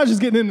Dino Raj is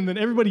getting in, then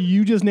everybody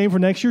you just named for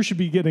next year should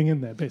be getting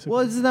in that, basically.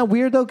 Well, isn't that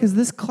weird though? Because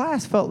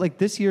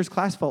this year's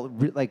class felt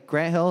like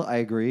Grant Hill. I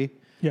agree.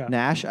 Yeah.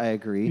 Nash, I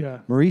agree. Yeah.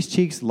 Maurice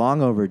Cheeks,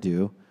 long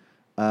overdue.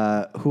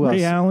 Who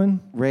Ray else? Allen.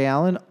 Ray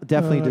Allen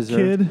definitely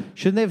deserved. Kidd.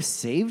 Shouldn't they have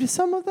saved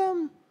some of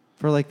them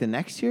for like the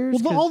next years?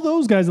 Well, 'Cause- all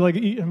those guys, like, I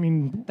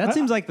mean. That I-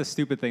 seems like the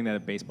stupid thing that a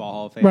baseball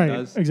Hall of Fame Right,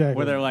 does. exactly.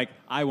 Where they're like,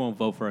 I won't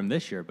vote for him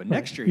this year, but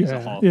next year he's a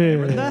Yeah, Hall of yeah, Famer. yeah,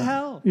 What the yeah.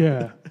 hell?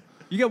 Yeah.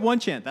 You get one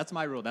chance. That's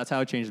my rule. That's how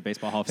it changed the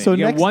Baseball Hall of Fame. So you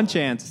get next- one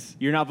chance.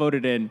 You're not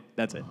voted in.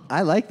 That's it.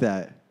 I like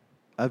that.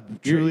 I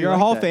You're truly a like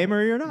Hall that. of Famer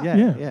or you're not. Yeah,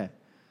 Yeah. yeah.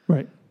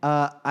 Right.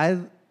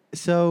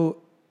 So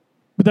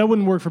But that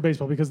wouldn't work for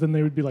baseball because then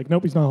they would be like,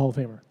 nope, he's not a Hall of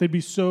Famer. They'd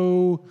be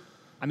so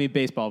I mean,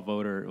 baseball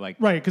voter, like,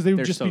 right because they would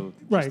they're just so be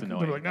right. just They'd be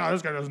annoying. like, no,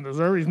 this guy doesn't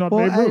deserve it. He's not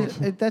well, Babe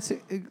Ruth.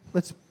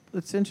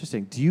 that's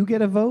interesting. Do you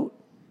get a vote?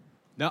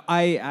 No,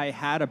 I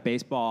had a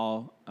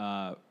baseball,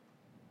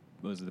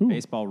 was it the Ooh.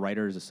 Baseball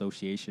Writers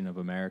Association of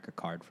America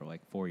card for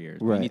like 4 years.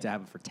 But Right. You need to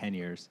have it for 10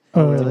 years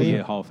Oh, to really? be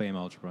a Hall of Fame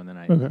eligible, and then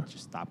I Okay.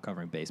 just stopped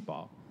covering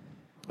baseball.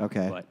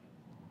 Okay. But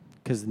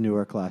Because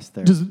Newark lost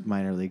their Does-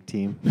 minor league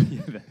team.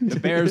 the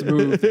Bears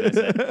moved. And I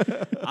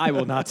said, I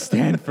will not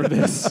stand for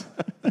this.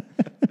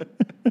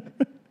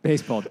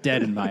 Baseball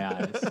dead in my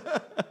eyes.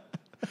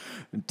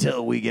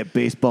 Until we get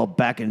baseball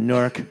back in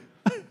Newark,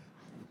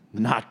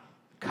 not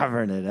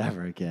covering it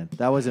ever again.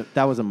 That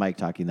wasn't Mike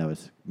talking. That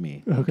was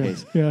me. in Okay,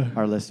 case yeah.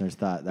 Our listeners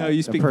thought that No,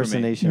 you speak for me.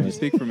 impersonation You was,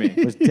 speak for me.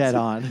 was dead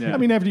on. Yeah. I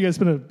mean, after you guys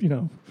spend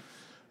a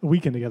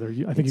weekend together,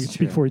 I think you It's can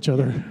speak true. for each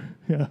other.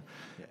 Yeah.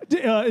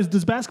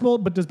 Does basketball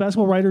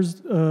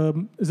writers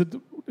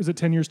is it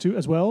 10 years too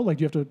as well? Like,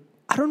 do you have to?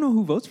 I don't know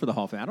who votes for the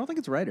Hall of Fame. I don't think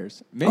it's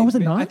writers. Oh, is it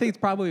not? I think it's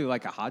probably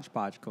like a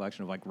hodgepodge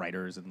collection of like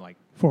writers and like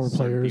Former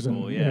certain players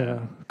people. and yeah.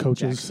 Jack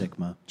coaches.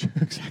 Sigma.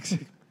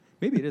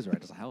 Maybe it is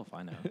writers. Hell if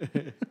I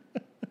know.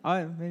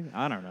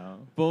 I don't know.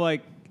 But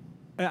like,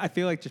 I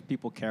feel like just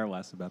people care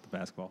less about the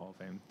Basketball Hall of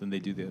Fame than they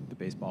do the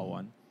baseball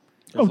one.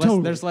 Oh,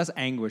 totally. There's less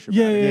anguish about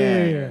Yeah,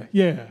 it.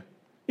 yeah.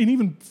 And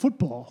even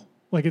football,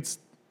 like it's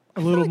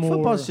a little more.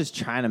 Football's just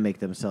trying to make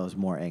themselves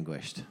more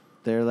anguished.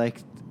 They're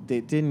like, they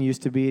didn't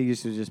used to be. It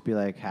used to just be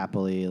like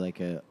happily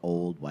like a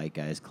old white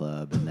guys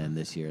club, and then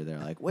this year they're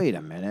like, wait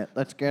a minute,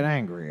 let's get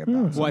angry about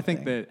something. Well, I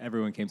think that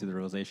everyone came to the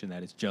realization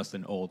that it's just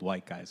an old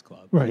white guys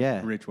club. Right.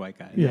 Yeah. Rich white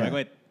guys. Yeah. Like,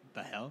 wait,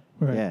 the hell?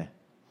 Right. Yeah.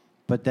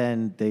 But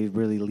then they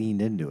really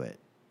leaned into it.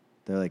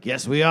 They're like,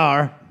 yes, we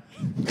are.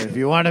 But if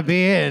you want to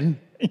be in,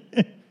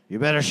 you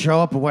better show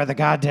up and wear the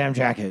goddamn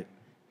jacket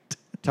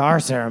to our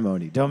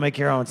ceremony. Don't make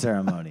your own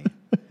ceremony.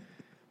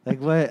 Like,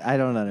 what? I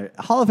don't know.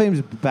 Hall of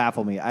Fames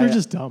baffle me. They're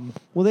just dumb.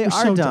 Well, they They're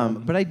are so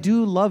dumb, but I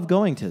do love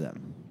going to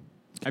them.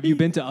 Have you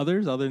been to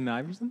others other than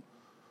Iverson?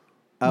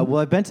 Well,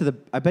 I've been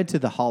to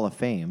the Hall of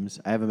Fames.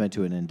 I haven't been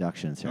to an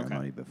induction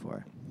ceremony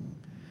before.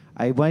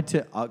 I went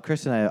to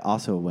Chris and I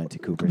also went to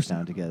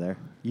Cooperstown together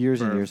years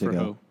and years For ago.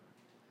 who?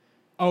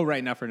 Oh,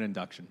 right, not for an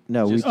induction.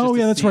 No, we- Just Oh to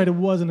yeah, that's see right. it. It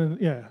wasn't.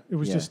 It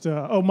was Yeah. just.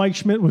 Mike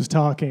Schmidt was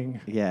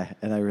talking. Yeah,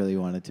 and I really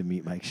wanted to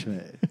meet Mike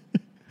Schmidt.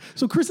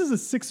 So Chris is a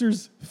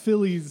Sixers,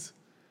 Phillies,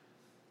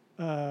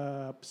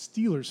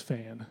 Steelers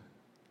fan.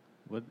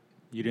 What?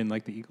 You didn't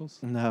like the Eagles?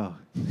 No,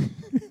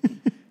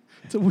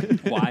 It's a weird.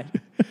 Why?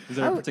 Is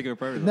there a particular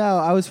purpose? no,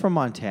 I was from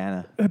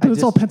Montana. But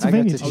it's all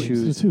Pennsylvania I got to teams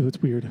choose. too.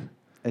 It's weird.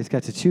 I just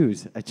got to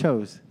choose. I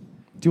chose.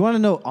 Do you want to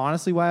know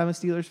honestly why I'm a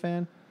Steelers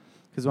fan?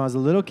 Because when I was a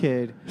little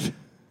kid,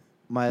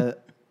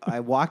 I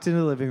walked into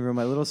the living room.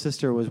 My little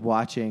sister was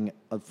watching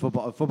a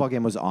football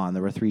game was on.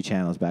 There were 3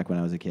 channels back when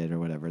I was a kid or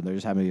whatever. There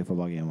just happened to be a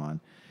football game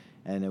on.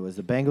 And it was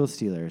the Bengals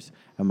Steelers.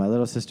 And my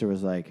little sister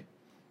was like,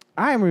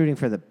 I'm rooting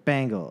for the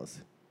Bengals.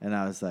 And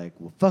I was like,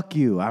 well, fuck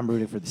you. I'm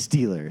rooting for the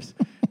Steelers.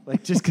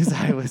 Like, just because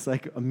I was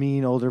like a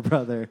mean older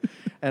brother.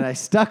 And I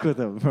stuck with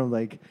them from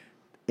like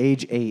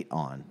age 8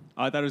 on.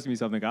 Oh, I thought it was going to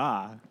be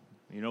something,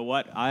 you know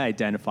what? I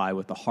identify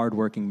with the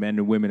hardworking men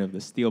and women of the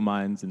steel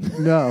mines, and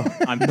No.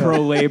 I'm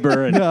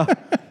pro-labor. And No,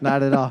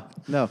 not at all.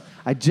 No.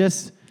 I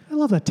just I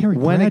love that Terry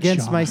went Bradshaw.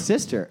 against my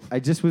sister. I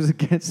just was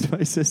against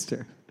my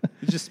sister.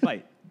 It's just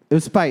spite. It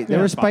was spite. They Yeah.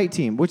 were a spite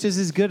team, which is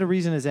as good a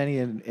reason as any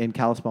in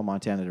Kalispell,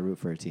 Montana to root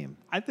for a team.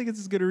 I think it's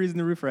as good a reason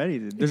to root for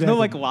anything. There's Exactly. no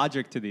like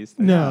logic to these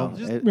things. No.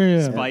 Just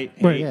Yeah. spite,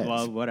 Right. hate, Yeah.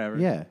 love, whatever.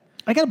 Yeah.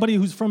 I got a buddy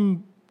who's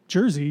from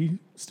Jersey,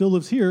 still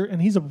lives here,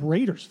 and he's a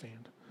Raiders fan.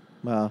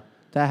 Well,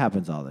 that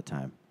happens all the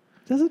time.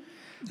 Does it?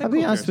 I'll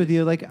be honest with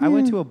you. Like, I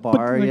went to a but,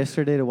 bar like-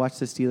 yesterday to watch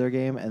the Steeler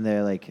game, and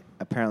they're like,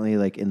 apparently,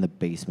 like in the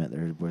basement,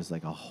 there was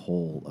like a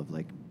hole of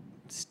like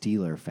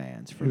Steeler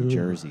fans from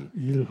Jersey.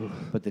 Ew.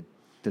 But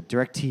the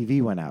direct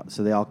TV went out,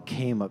 so they all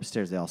came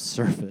upstairs. They all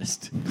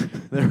surfaced.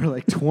 There were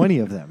like 20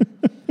 of them,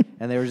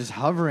 and they were just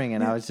hovering.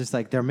 And I was just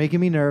like, they're making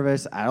me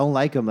nervous. I don't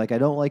like them. Like, I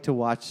don't like to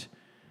watch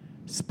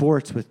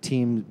sports with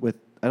teams with.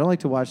 I don't like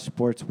to watch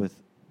sports with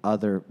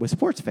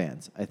sports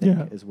fans. I think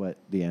Yeah. is what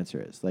the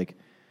answer is. Like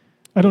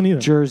I don't either.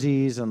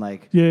 jerseys and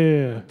like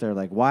Yeah. their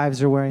like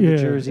wives are wearing Yeah. the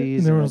jerseys.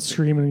 And everyone's it's-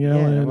 screaming and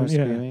yelling. everyone's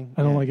and, screaming.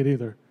 I don't Yeah. like it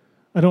either.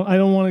 I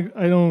don't want to.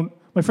 I don't.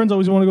 My friends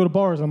always want to go to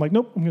bars. I'm like,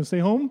 nope. I'm going to stay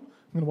home.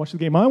 I'm going to watch the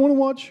game I want to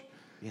watch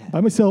Yeah.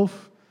 by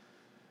myself.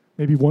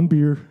 Maybe one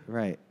beer.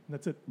 Right.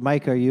 That's it.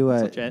 Mike, are you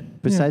What's up,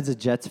 Jet? besides a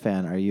Jets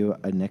fan? Are you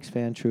a Knicks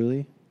fan?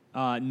 Truly?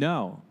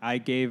 No, I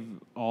gave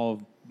all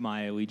of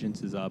my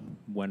allegiances up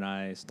when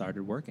I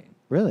started working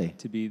Really?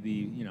 to be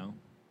the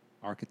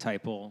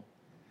archetypal,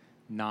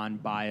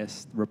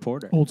 non-biased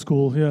reporter, Old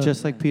school. Yeah.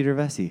 Just like Peter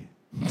Vesey.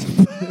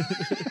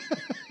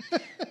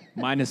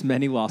 minus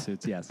many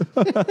lawsuits. Yes.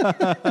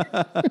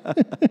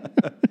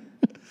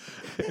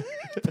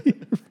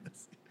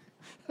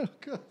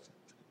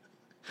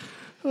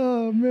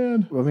 Oh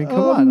man. I mean, come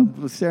on.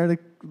 I'm staring at,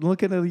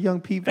 looking at a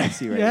young Pete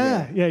Vesey right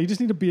Yeah, here. yeah. You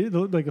just need a beard,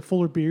 like a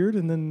fuller beard,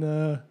 and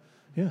then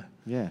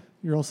Yeah.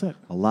 you're all set.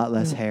 A lot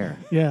less hair.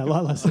 Yeah, a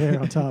lot less hair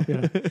on top.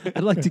 Yeah,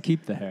 I'd like to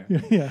keep the hair.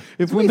 yeah.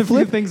 If one of the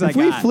few things I if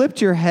we got.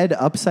 flipped your head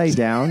upside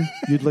down,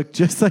 you'd look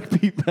just like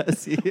Pete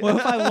Vesey. Well,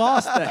 if I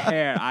lost the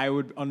hair, I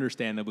would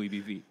understandably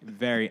be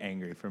very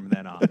angry from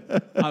then on.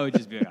 I would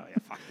just be like, oh, yeah,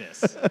 fuck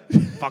this.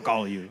 Fuck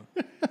all of you.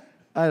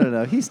 I don't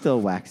know. He still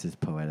waxes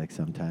poetic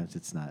sometimes.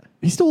 It's not.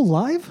 He's still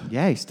alive?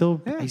 Yeah, he still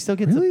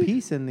gets Really? a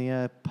piece in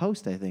the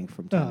Post, I think,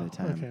 from time to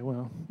time. okay.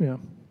 Well, yeah. Is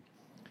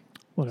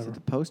Whatever. it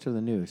the Post or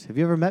the News? Have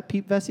you ever met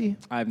Pete Vesey?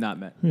 I have not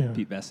met Yeah.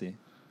 Pete Vesey.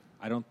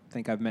 I don't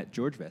think I've met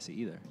George Vesey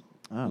either.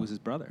 Oh. Who was his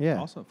brother. Yeah.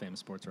 Also a famous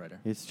sports writer.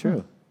 It's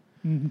true.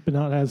 But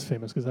not as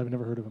famous because I've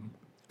never heard of him.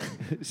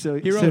 So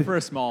He wrote for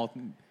a small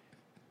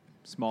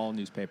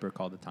newspaper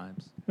called The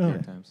Times. Oh. New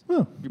York Times.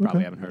 Oh, You probably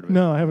okay. haven't heard of it.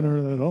 No, I haven't heard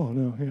of that at all.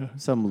 No, yeah.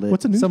 some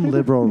What's a newspaper?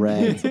 liberal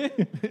rag.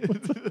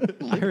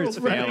 I heard it's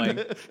failing.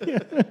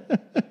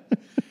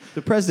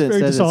 The president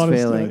Very says it's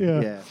dishonest, failing.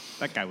 yeah.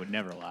 That guy would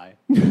never lie.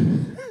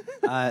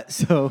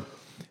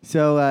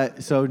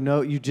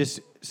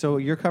 So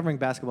you're covering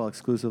basketball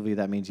exclusively.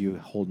 That means you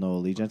hold no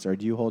allegiance, or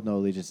do you hold no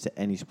allegiance to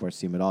any sports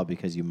team at all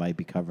because you might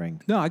be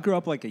covering? No, I grew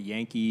up like a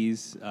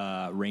Yankees,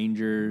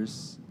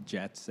 Rangers,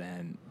 Jets,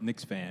 and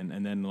Knicks fan,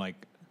 and then like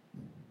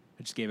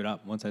I just gave it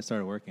up once I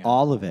started working.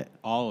 All of it.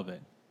 All of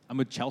it. I'm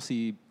a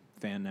Chelsea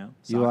fan now.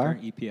 You Soccer, are?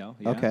 EPL.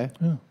 Yeah. Okay,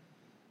 Oh.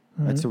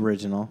 that's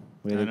original.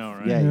 Way I to- know,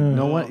 right? Yeah, Yeah.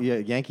 no one. Yeah,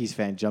 Yankees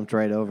fan jumped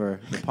right over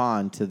the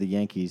pond to the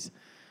Yankees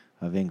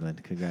of England.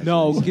 No,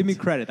 Congratulations. give me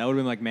credit. That would have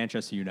been like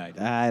Manchester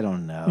United. I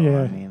don't know.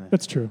 Yeah, I mean,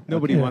 that's true.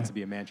 Nobody Yeah. wants to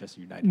be a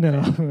Manchester United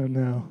No, fan.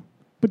 no.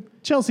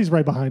 But Chelsea's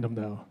right behind them,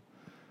 though.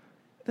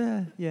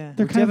 Yeah. They're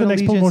do you kind of have the an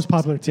next allegiance- most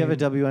popular Do you team. have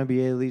a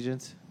WNBA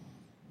allegiance?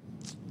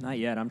 Not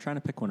yet. I'm trying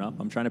to pick one up.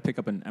 I'm trying to pick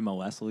up an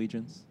MLS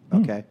allegiance.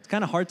 Okay. It's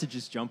kind of hard to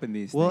just jump in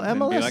these Well, things and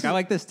be MLS like, I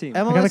like this team.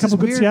 MLS I got a is couple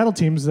good weird. Seattle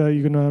teams that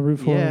you can root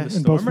for. Yeah. in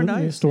The both Storm are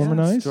leagues. nice, Storm yeah. are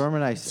nice. Storm are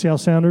nice. Seattle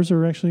Sounders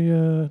are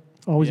actually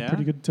always Yeah. a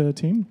pretty good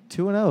team.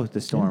 2-0 the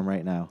Storm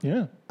right now.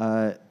 Yeah.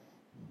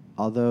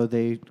 Although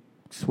they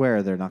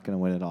swear they're not going to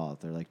win at all.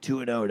 They're like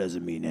 2-0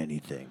 doesn't mean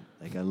anything.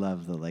 Like I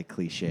love the like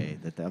cliche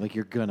that they're like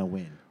you're gonna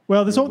win.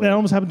 Well, They're that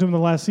almost happened to them in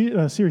the last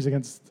series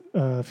against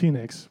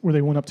Phoenix, where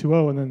they went up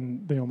 2-0 and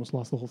then they almost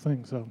lost the whole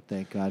thing. So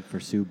Thank God for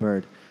Sue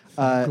Bird.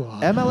 God.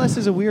 MLS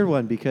is a weird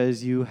one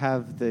because you've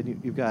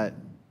got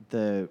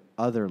the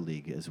other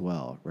league as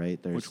well,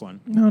 right? There's, Which one?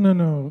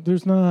 no,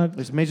 there's not.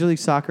 There's Major League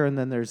Soccer and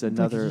then there's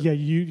another. Like,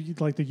 you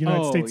like the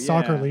United Oh, States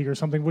Soccer yeah. League or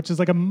something, which is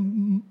like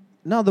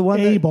No, the one.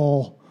 A That,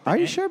 ball. are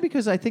you sure?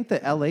 Because I think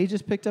that LA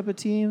just picked up a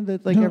team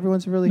that like No,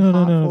 everyone's really no,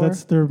 hot no, for.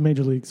 that's their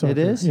Major League Soccer. It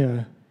is?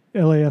 Yeah,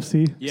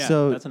 LAFC. Yeah,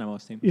 So- that's an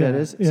MLS team. Yeah. That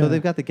is. yeah. So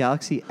they've got the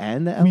Galaxy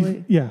and the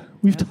LA.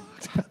 We've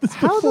talked about this.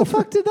 How the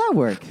before. fuck did that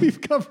work?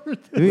 We've covered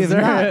this. We have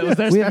not. Was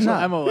there a We have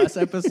special not.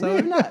 MLS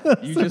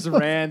episode? You just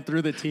ran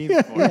through the teams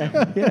for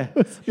him. Yeah,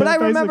 but I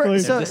remember. basically-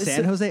 So, The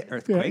San Jose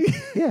Earthquake.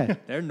 yeah,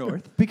 They're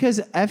north. because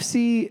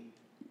FC,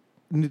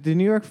 the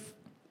New York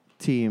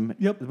team,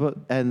 Yep.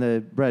 and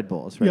the Red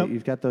Bulls, right? Yep.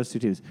 You've got those two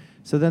teams.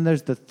 So then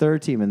there's the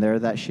third team, and they're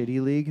that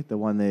shitty league, the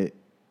one that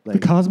The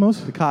like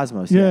Cosmos. the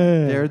Cosmos. Yeah, Yeah, yeah,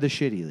 yeah. they're the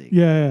shitty league.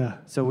 Yeah.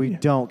 So we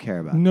don't care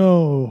about. Them.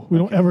 No, we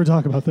don't ever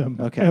talk about them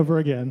Okay. ever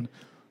again.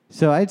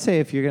 So I'd say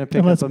if you're going to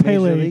pick Unless up a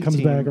Pele Major League comes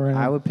team, back around.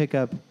 I would pick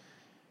up.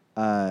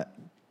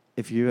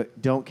 If you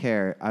don't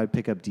care, I would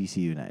pick up DC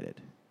United.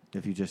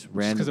 If you just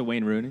ran. Because of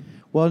Wayne Rooney.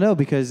 Well, no,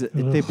 because if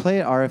they Ugh.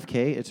 play at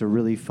RFK, it's a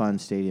really fun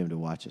stadium to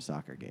watch a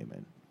soccer game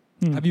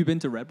in. Have you been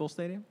to Red Bull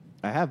Stadium?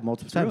 I have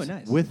multiple It's times really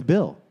nice. with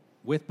Bill.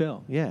 With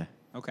Bill. Yeah,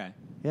 Okay.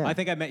 Yeah. I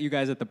think I met you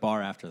guys at the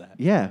bar after that.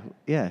 yeah.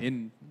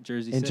 In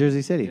Jersey In City.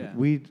 Jersey City, Yeah.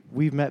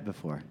 we've met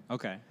before.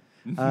 Okay.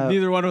 Uh,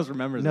 Neither one of us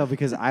remembers No, it.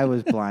 because I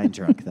was blind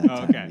drunk that Oh,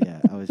 time. okay.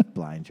 Yeah, I was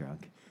blind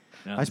drunk.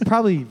 No. I was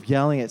probably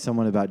yelling at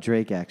someone about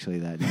Drake actually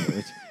that night.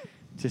 Which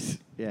just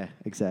yeah,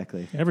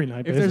 exactly. Every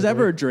night. If there's basically.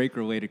 ever a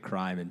Drake-related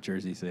crime in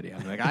Jersey City,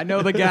 I'm like, I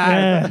know the guy.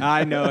 Yeah.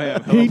 I know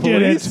him. he Hello,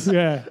 did police. it.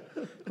 Yeah.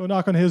 Go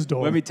knock on his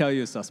door. Let me tell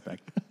you a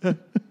suspect.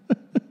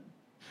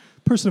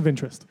 Person of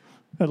interest,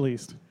 at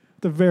least.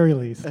 The very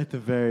least. At the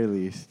very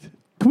least,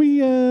 Can we? we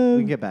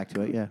can get back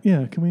to it. Yeah.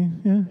 Yeah. Can we?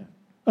 Yeah.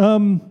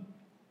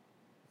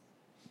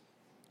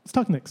 Let's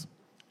talk Knicks.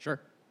 Sure.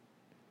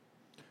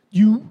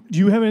 Do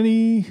you have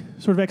any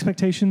sort of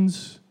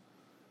expectations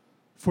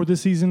for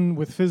this season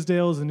with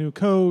Fizdale as the new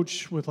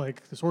coach, with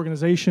like this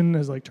organization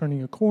as like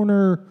turning a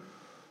corner?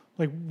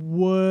 Like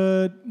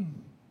what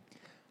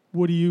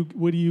are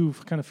you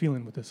kind of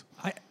feeling with this?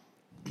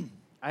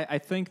 I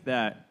think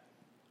that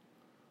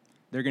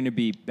they're going to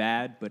be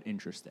bad but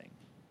interesting,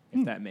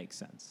 if that makes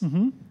sense.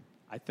 Mm-hmm.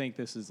 I think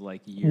this is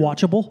like year.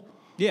 Watchable?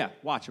 Yeah,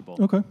 watchable.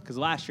 Okay. Because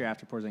last year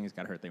after Porzingis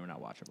got hurt, they were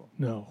not watchable.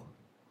 No.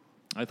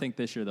 I think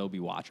this year they'll be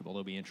watchable.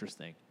 They'll be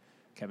interesting.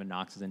 Kevin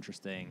Knox is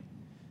interesting.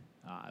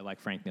 I like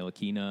Frank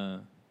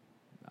Ntilikina.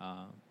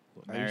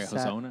 Mario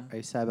Hozona. Are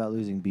you sad about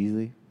losing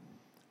Beasley?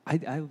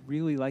 I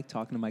really like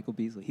talking to Michael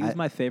Beasley. He was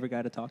my favorite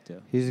guy to talk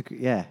to. He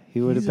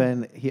would have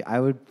been.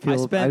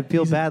 I'd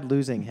feel bad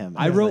losing him.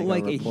 I as, wrote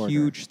like a reporter.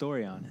 huge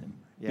story on him.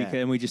 Yeah.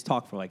 And we just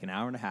talked for like an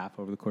hour and a half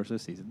over the course of the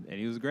season, and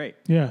he was great.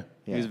 Yeah.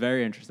 He was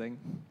very interesting,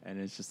 and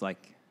it's just like,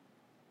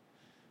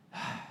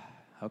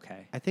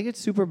 okay. I think it's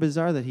super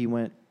bizarre that he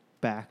went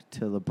back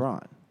to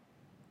LeBron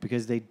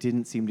because they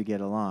didn't seem to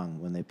get along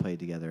when they played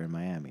together in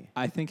Miami.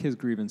 I think his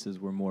grievances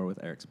were more with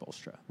Eric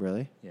Spoelstra.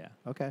 Really? Yeah.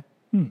 Okay.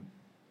 Hmm.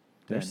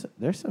 There's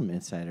some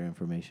insider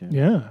information.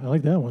 Yeah, I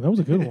like that one. That was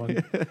a good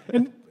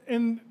one.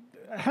 and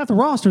half the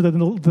roster that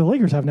the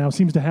Lakers have now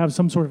seems to have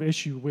some sort of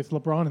issue with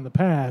LeBron in the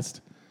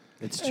past.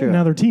 It's And true.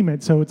 now they're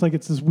teammates, so it's like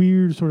it's this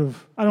weird sort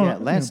of I don't know.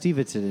 Lance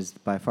Stevenson is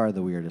by far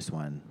the weirdest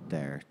one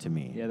there to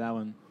me. Yeah, that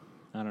one.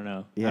 I don't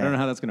know. Yeah. I don't know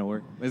how that's gonna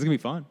work. It's gonna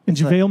be fun. And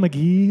JaVale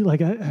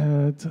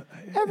McGee,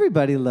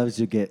 Everybody loves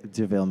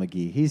JaVale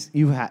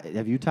McGee.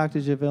 Have you talked to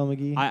JaVale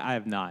McGee? I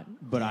have not,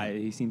 but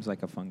he seems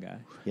like a fun guy.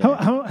 Yeah.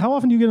 how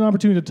often do you get an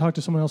opportunity to talk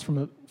to someone else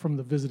from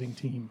the visiting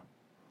team?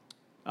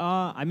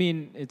 I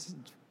mean, it's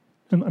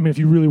And, I mean, if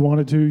you really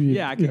wanted to,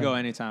 I could go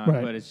anytime,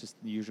 Right. but it's just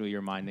usually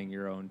you're minding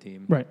your own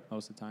team Right.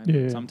 most of the time.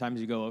 Yeah. Sometimes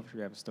you go over if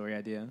you have a story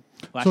idea.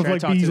 Last So if, year I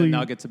like, talked to Beasley- the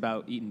Nuggets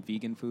about eating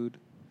vegan food.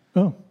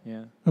 Oh,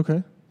 Yeah.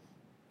 okay.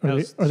 That Are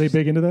was they just-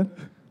 big into that?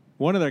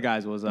 One of their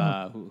guys was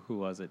who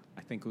was it?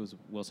 I think it was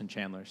Wilson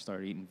Chandler.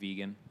 Started eating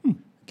vegan.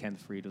 Ken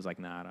Freed was like,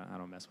 "Nah, I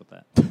don't mess with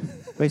that."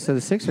 Wait, so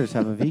the Sixers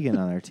have a vegan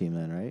on their team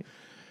then, right?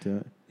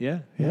 Yeah.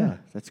 Yeah,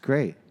 that's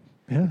great.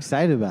 Yeah.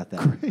 Excited about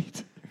that.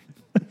 Great.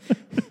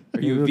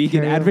 Are you a will vegan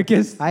carry on.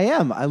 advocate? I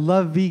am. I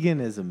love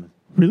veganism.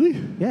 Really?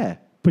 Yeah,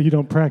 But you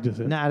don't practice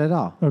it? not at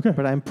all. Okay.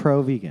 But I'm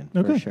pro-vegan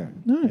Okay. for sure.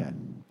 All right. Yeah.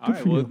 All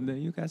right. for Well, you.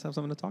 then you guys have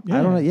something to talk Yeah. I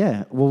about. don't know.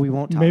 Yeah. Well, we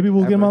won't talk. Maybe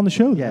we'll get him ever. on the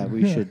show Yeah, then.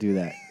 we Yeah. should do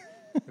that.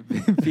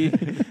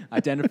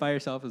 Identify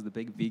yourself as the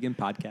big vegan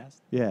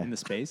podcast Yeah. in the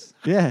space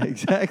Yeah,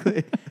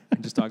 exactly.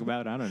 and just talk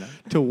about, I don't know.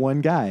 To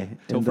one guy.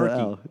 in the Tofurkey.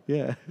 L.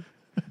 Yeah.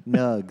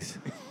 Nugs.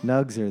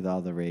 Nugs are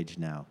all the rage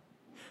now.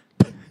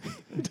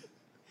 You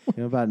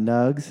know about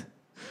Nugs?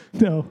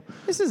 No,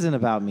 This isn't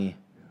about me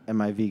and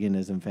my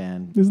veganism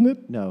fan. isn't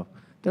it? No.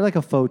 They're like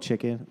a faux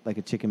chicken, like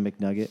a chicken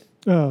McNugget,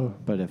 Oh,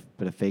 but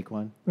a fake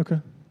one. okay.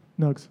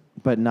 Nugs.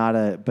 But not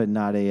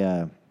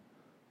a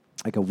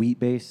like a wheat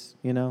base,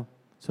 you know?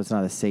 So it's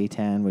not a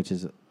seitan, which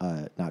is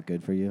not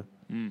good for you.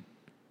 Mm.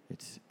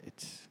 It's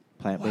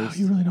plant Wow, based.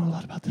 you really know a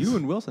lot about this. You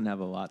and Wilson have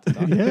a lot to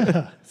talk about.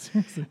 Yeah.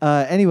 Seriously.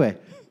 Anyway,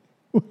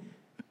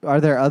 are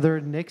there other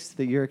Knicks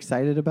that you're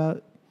excited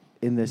about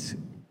in this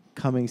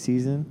coming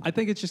season? I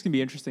think it's just gonna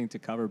be interesting to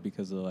cover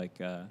because of like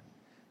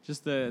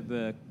just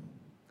the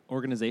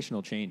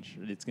organizational change.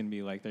 It's gonna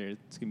be like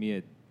it's gonna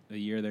be a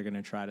year they're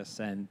gonna try to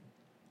send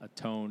a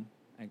tone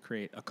and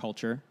create a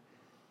culture.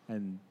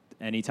 And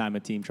anytime a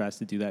team tries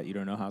to do that, you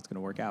don't know how it's gonna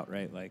work out,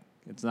 right? Like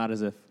it's not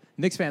as if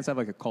Knicks fans have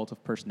like a cult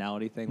of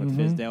personality thing with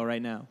Fizdale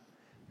right now.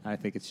 I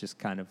think it's just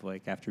kind of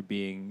like after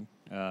being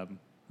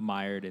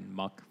mired in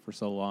muck for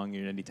so long,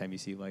 anytime you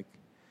see like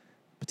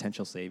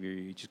potential savior,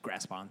 you just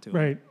grasp onto it.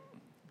 Right.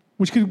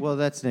 Which could Well,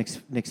 that's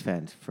Knicks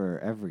fans for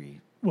every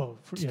for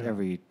 40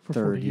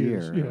 third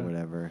years, year yeah. or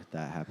whatever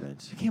that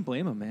happens. You can't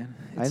blame him, man.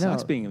 It I know.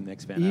 sucks being a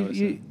Knicks fan. I would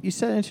assume. You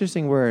said an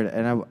interesting word,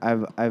 and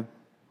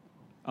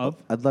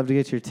I'd love to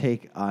get your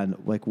take on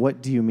like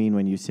what do you mean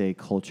when you say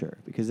culture,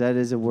 because that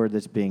is a word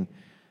that's being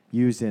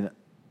used in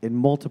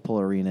multiple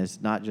arenas,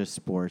 not just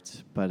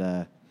sports,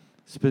 but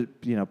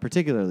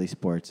particularly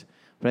sports.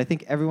 But I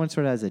think everyone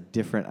sort of has a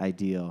different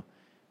ideal,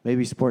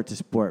 maybe sport to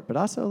sport, but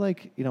also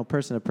like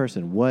person to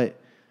person. What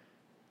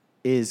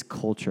is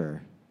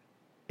culture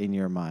in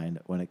your mind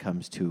when it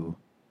comes to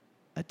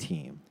a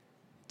team?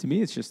 To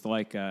me, it's just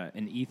like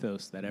an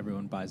ethos that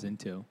everyone buys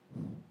into.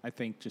 I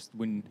think just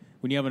when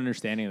you have an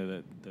understanding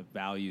of the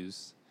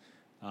values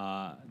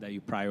that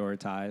you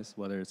prioritize,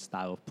 whether it's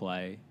style of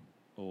play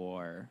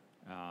or,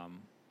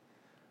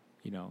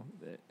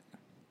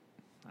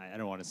 I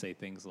don't want to say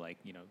things like,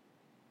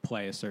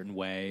 play a certain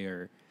way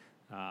or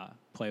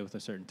play with a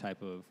certain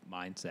type of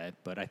mindset,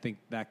 but I think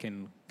that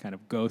can kind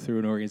of go through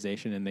an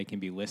organization and they can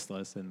be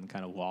listless and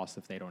kind of lost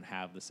if they don't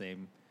have the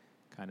same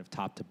kind of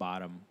top to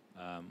bottom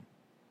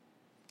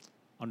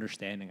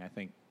understanding. I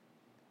think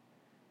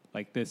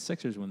like the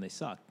Sixers, when they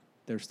sucked,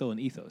 there's still an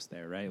ethos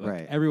there, right? Like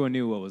Right. Everyone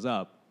knew what was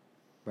up.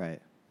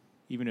 Right.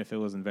 Even if it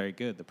wasn't very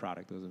good, the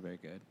product wasn't very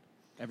good.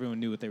 Everyone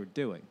knew what they were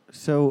doing.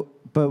 So,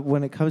 but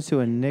when it comes to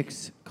a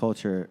Knicks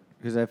culture,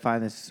 because I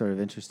find this sort of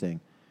interesting,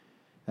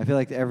 I feel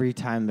like every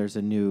time there's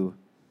a new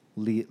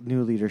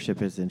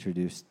leadership is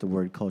introduced, the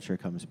word culture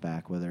comes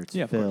back, whether it's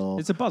Yeah, of course. Phil,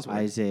 It's a buzzword.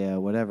 Isaiah,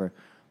 whatever.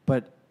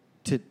 But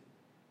to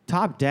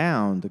top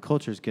down, the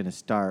culture is going to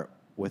start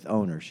with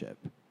ownership,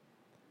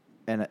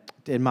 and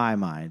in my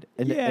mind,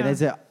 and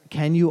Yeah.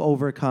 can you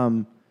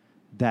overcome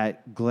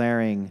that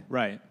glaring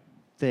Right.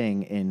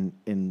 thing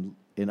in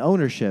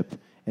ownership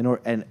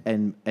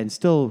and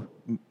still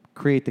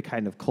create the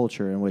kind of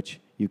culture in which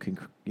you can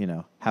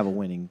have a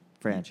winning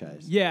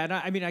franchise? Yeah, and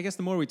I mean, I guess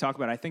the more we talk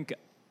about it, I think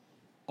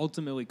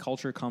ultimately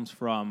culture comes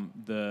from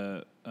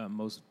the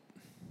most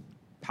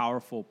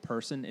powerful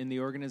person in the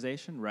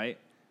organization, right?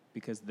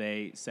 Because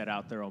they set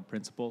out their own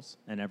principles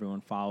and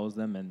everyone follows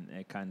them, and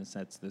it kind of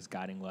sets this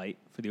guiding light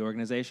for the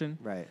organization.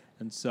 Right.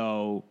 And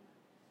so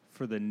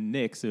for the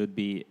Knicks, it would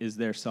be, is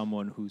there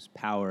someone whose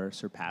power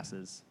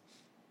surpasses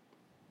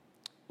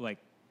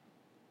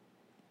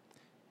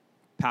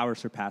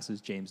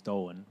James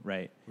Dolan,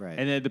 right? Right.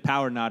 And then the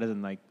power not as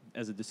in like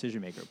as a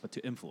decision maker, but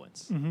to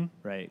influence,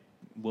 right?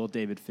 Will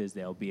David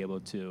Fizdale be able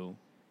to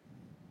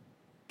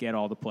get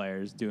all the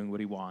players doing what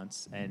he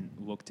wants and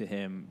look to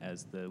him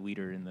as the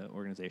leader in the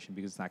organization,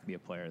 because it's not going to be a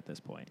player at this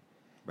point.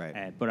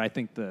 Right. But I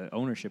think the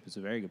ownership is a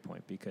very good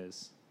point,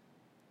 because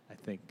I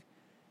think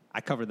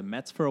I covered the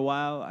Mets for a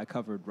while. I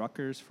covered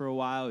Rutgers for a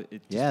while.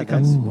 It just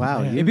becomes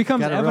wow. man. You It becomes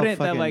got a real evident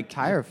that, fucking like-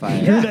 tire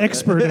fire. You're an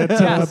expert at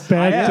Yes,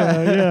 bad. I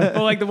am. Yeah.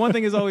 But like the one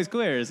thing is always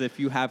clear is if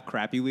you have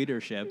crappy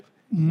leadership,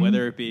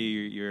 whether it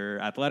be your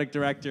athletic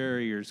director,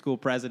 your school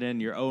president,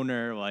 your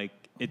owner, like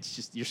it's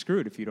just you're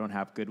screwed if you don't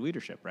have good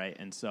leadership, right?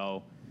 And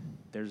so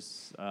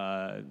there's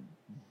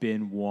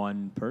been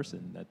one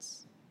person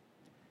that's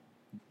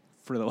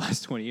for the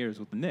last 20 years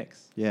with the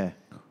Knicks. Yeah.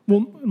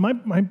 Well,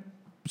 my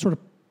sort of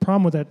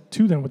problem with that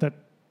too, then with that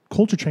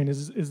culture chain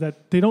is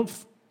that they don't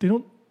a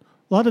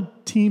lot of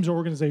teams or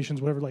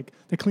organizations, whatever, like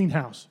they clean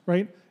house,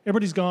 right?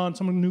 Everybody's gone,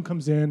 someone new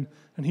comes in,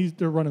 and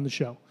they're running the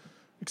show.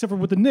 Except for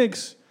with the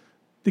Knicks,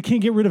 they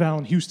can't get rid of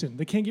Allen Houston.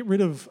 They can't get rid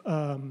of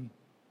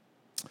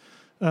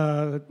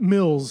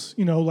Mills.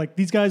 You know, like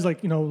these guys,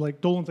 like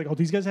Dolan's like, oh,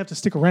 these guys have to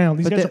stick around.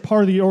 These But guys are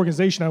part of the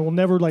organization. I will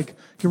never like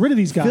get rid of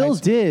these guys.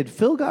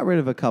 Phil got rid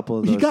of a couple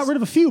of those. He got rid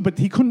of a few, but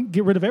he couldn't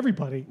get rid of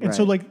everybody. And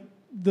so Right. like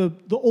the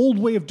old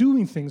way of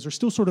doing things are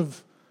still sort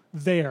of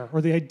there,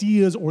 or the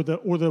ideas or the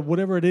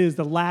whatever it is,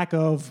 the lack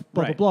of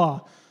blah Right. blah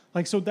blah.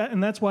 Like so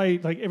that's why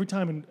like every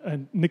time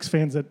and Knicks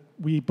fans that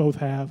we both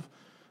have,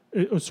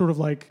 it was sort of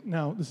like,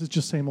 now this is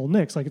just same old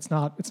Knicks. Like it's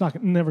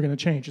never going to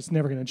change. It's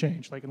never going to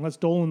change. Like unless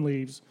Dolan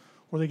leaves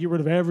or they get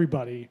rid of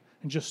everybody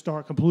and just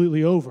start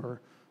completely over,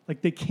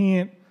 like they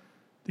can't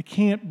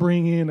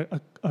bring in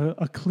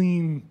a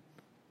clean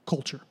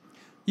culture.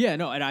 Yeah,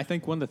 no, and I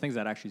think one of the things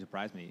that actually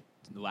surprised me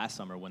last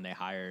summer when they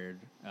fired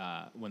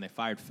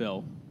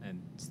Phil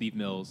and Steve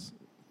Mills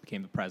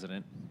became the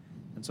president,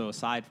 and so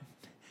this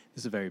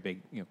is a very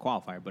big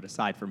qualifier, but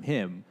aside from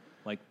him,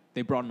 like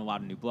they brought in a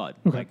lot of new blood,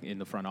 Okay. like in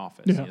the front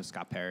office. Yeah.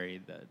 Scott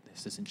Perry, the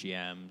assistant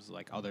GMs,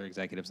 like other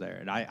executives there,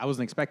 and I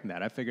wasn't expecting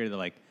that. I figured that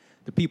like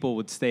the people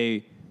would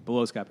stay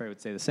below Scott Perry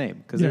would stay the same,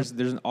 because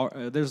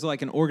Yeah. there's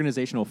like an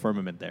organizational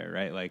firmament there,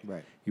 right? Like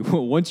Right.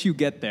 once you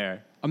get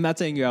there, I'm not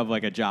saying you have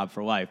like a job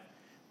for life,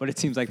 but it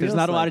seems like there's Feels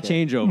not a lot like of it.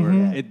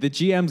 changeover. Mhm. The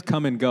GMs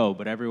come and go,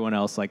 but everyone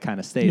else like kind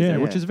of stays Yeah. there,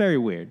 which Yeah. is very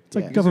weird. It's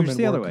like Yeah. government It's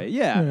the other work. way.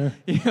 Yeah.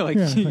 Like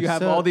Yeah. you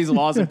have So- all these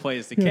laws in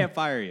place. They Yeah. can't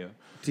fire you.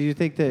 Do you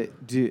think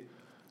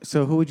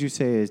so who would you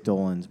say is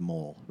Dolan's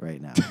mole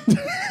right now?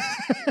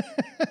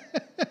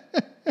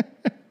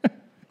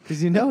 Because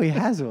he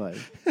has one.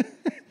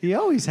 He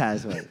always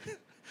has one.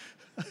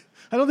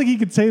 I don't think he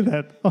could say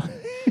that. I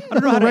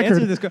don't know how to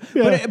answer this,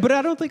 Yeah. but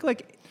I don't think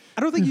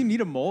you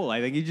need a mole.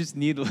 I think you just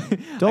need.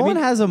 Dolan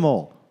has a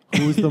mole.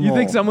 Who's the mole? You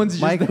think someone's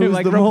just Mike, there, who's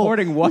like the mole?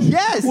 reporting what?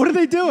 Yes. What are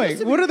they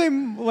doing? What are they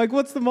like?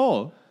 What's the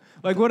mole?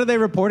 Like, what are they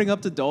reporting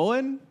up to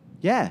Dolan?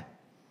 Yeah.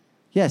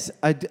 Yes.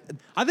 I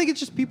think it's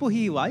just people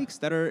he likes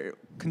that are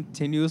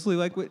continuously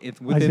like within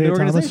Isaiah the Thomas?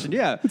 organization.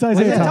 Yeah, It's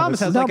Isaiah Thomas Thomas.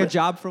 has No, like a but-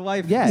 job for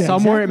life. Yeah,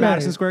 somewhere exactly. in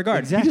Madison Square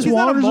Garden. Exactly. He just He's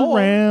not a wanders mole.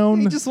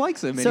 around. He just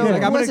likes him. And So he's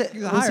like, I'm was going it- to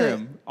was hire it-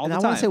 him all and the I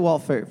time. want to say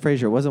Walt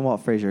Frazier. It wasn't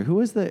Walt Frazier. Who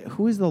was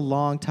the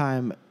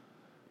longtime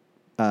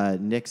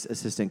Knicks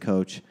assistant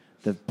coach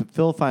that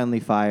Phil finally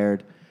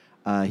fired?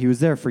 He was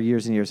there for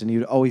years and years, and he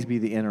would always be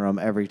the interim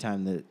every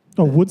time that.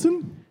 Oh,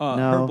 Woodson? No,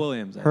 Herb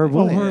Williams. I Herb think.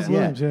 Williams. Herb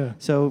Williams, yeah.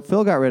 So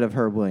Phil got rid of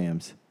Herb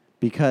Williams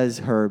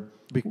because Was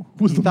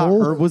he the thought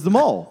mole? Herb was the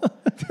mole.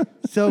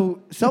 So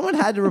someone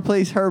had to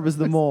replace Herb as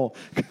the mole.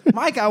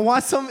 Mike, I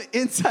want some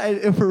inside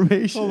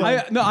information.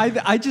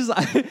 I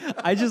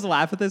just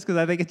laugh at this because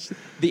I think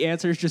the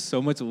answer is just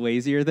so much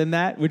lazier than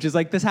that, which is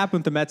like this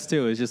happened with the Mets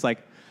too. It's just like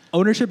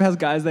ownership has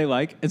guys they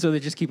like, and so they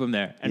just keep them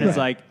there. And it's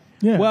Yeah. like,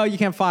 Yeah. well, you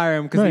can't fire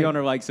him because Right. the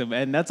owner likes him,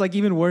 and that's like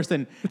even worse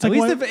than It's at like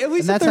least why- if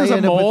And that's there was how a you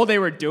end up mole, with- they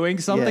were doing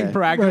something Yeah.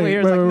 proactively. Right,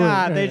 It's like, right,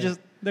 nah, right, yeah.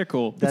 they're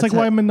cool. It's That's like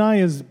why it.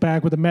 Manaya's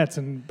back with the Mets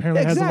and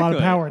apparently has a lot of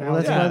Exactly. power now. Well,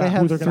 that's It's why about they who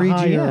have they're gonna 3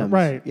 hire. GMs.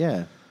 Right.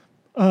 Yeah.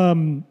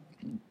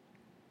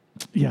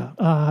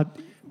 Yeah.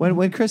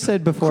 When Chris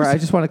said before, I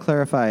just want to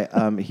clarify.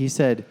 He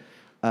said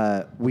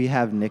we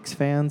have Knicks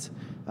fans.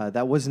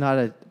 That was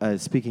not a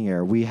speaking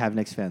error. We have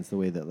Knicks fans the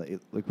way that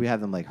like we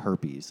have them like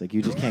herpes. Like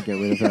you just can't get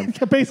rid of them.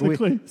 Yeah,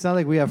 basically. It's not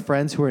like we have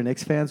friends who are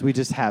Knicks fans. We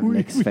just have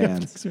Knicks we have fans.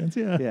 Knicks fans,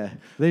 yeah. Yeah,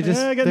 they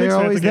just I got Knicks they're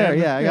fans always again. there.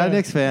 Yeah, I got Yeah.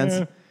 Knicks fans.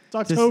 Yeah. It's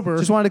October.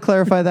 Just wanted to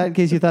clarify that in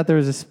case you thought there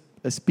was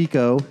a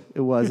speako.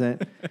 It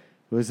wasn't.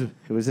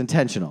 It was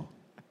intentional.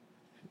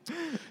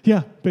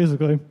 Yeah,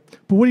 basically.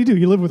 But what do?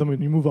 You live with them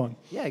and you move on.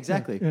 Yeah,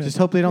 exactly. Yeah. Just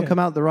hope they don't Yeah. come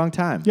out at the wrong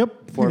time.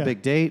 Yep. Before Yeah. a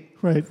big date.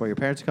 Right. Before your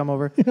parents come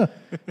over.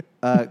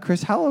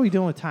 Chris, how are we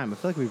doing with time? I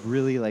feel like we've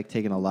really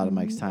taken a lot of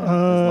Mike's time. There's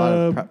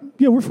a lot of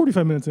Yeah, we're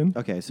 45 minutes in.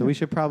 okay, so we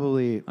should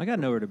probably. I got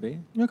nowhere to be.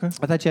 Okay. I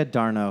thought you had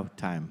Darno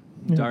time.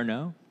 Yeah.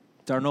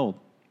 Darnold.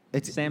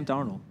 It's Sam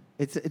Darnold.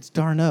 it's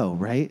Darno,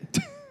 right?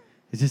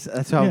 It's just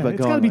that's how Yeah, I'm going.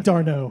 it's got to be with.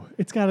 Darno.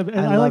 It's got to be.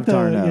 I like love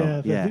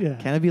Darno. the, Yeah.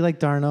 Can it be like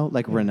Darno,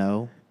 like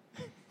Renault?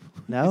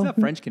 No, He's not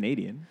French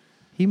Canadian.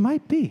 he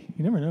might be.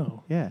 You never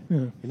know. Yeah. Yeah.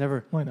 You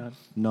never Why not?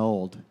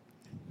 knolled.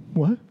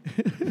 What?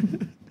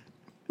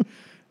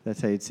 That's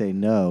how you'd say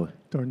no,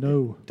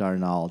 Darno.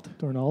 Darnold.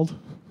 Darnold.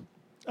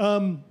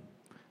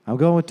 I'm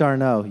going with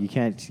Darno. You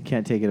can't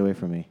take it away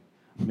from me.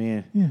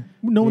 Me Yeah.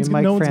 No me one's and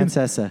Mike no one's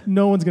Francesa. gonna,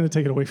 no one's going to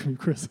take it away from you,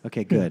 Chris.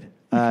 Okay, good.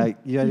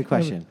 You had a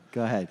question.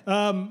 Go ahead.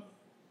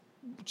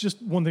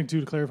 Just one thing too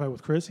to clarify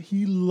with Chris.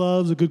 He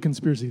loves a good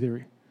conspiracy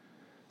theory.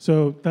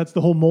 So that's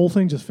the whole mole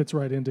thing. Just fits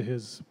right into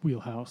his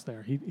wheelhouse.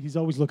 There, he's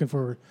always looking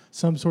for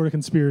some sort of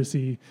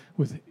conspiracy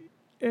with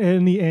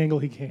any angle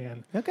he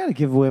can. I gotta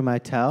give away my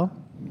tell.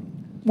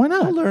 Why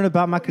not? I'll learn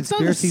about my It's not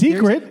a conspiracy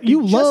secret.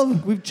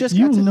 theories. We've just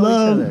got to know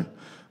each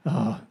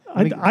other.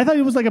 I thought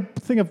it was like a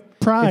thing of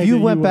pride. If you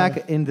that went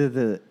back into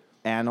the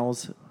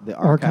annals, the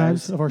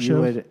archives of our you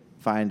show. would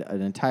find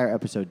an entire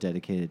episode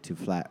dedicated to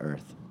flat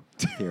Earth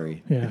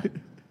theory. Yeah.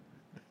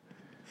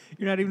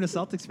 You're not even a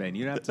Celtics fan.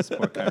 You don't have to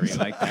support Kyrie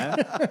like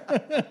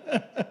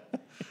that.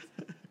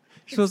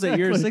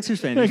 You're a Sixers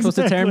fan. You're supposed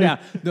to tear him down.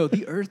 No,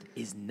 the Earth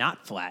is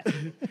not flat.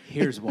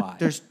 Here's why.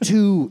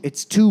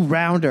 It's two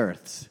round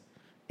Earths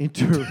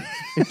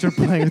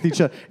interplaying with each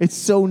other. It's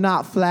so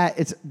not flat.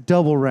 It's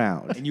double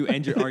round. And you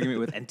end your argument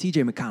with, and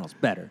TJ McConnell's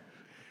better.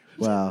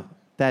 Well,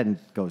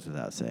 that goes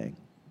without saying.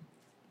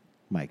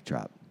 Mic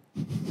drop.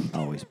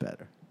 Always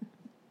better.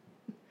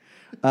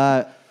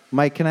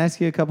 Mike, can I ask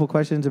you a couple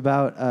questions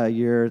about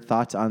your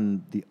thoughts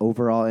on the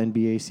overall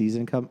NBA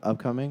season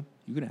upcoming?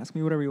 You can ask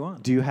me whatever you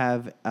want. Do you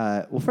have...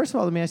 well, first of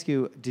all, let me ask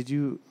you, did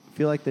you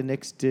feel like the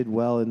Knicks did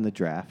well in the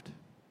draft?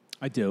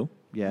 I do.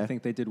 Yeah. I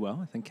think they did well.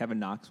 I think Kevin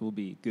Knox will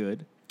be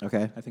good.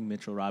 Okay. I think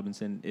Mitchell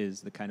Robinson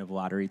is the kind of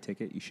lottery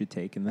ticket you should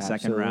take in the second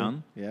Absolutely.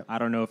 round. Yep. I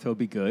don't know if he'll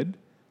be good,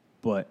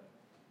 but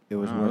It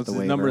was I don't know, worth it's the his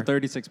waiver. number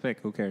 36 pick.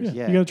 Who cares?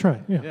 Yeah. Yeah. You got to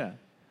try. Yeah.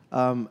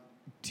 Yeah.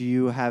 Do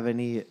you have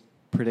any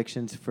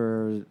predictions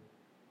for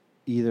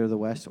either the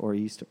West or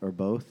East or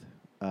both?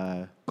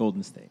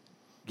 Golden State.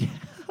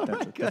 Oh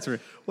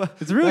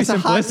It's really that's a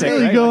hot simplistic, take. There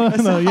right? you go. That's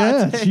a No, hot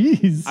yeah. take.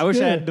 Jeez. I wish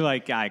yeah. I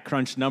had I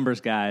crunched numbers,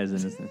 guys,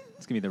 and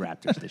it's gonna be the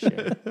Raptors this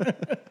year.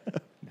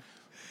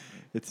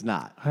 It's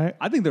not.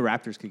 I think the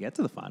Raptors could get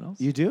to the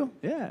finals. You do?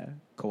 Yeah,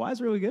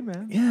 Kawhi's really good,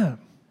 man. Yeah.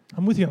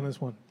 I'm with you on this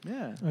one.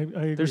 Yeah, I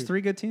agree. there's 3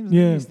 good teams in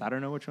Yeah. the East. I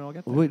don't know which one will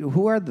get there.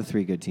 Who are the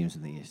 3 good teams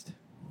in the East?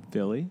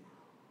 Philly,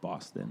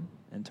 Boston,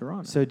 and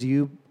Toronto. So do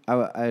you?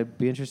 I'd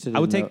be interested. I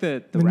would in take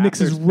the The Raptors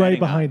Knicks is right betting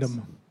behind odds.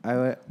 him. I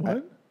would.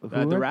 What? Who The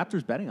are-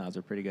 Raptors betting odds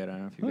are pretty good. I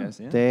don't know if you guys.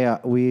 Yeah.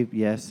 They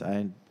yes.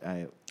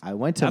 I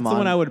went to That's the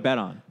one I would bet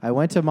on. I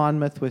went to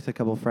Monmouth with a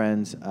couple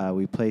friends.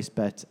 We placed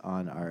bets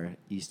on our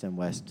East and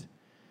West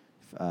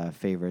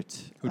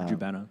favorites. Who did you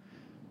bet on?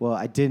 Well,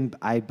 I didn't.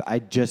 I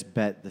just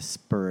bet the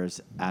Spurs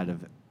out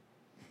of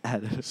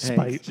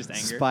Spite. Just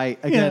anger? Spite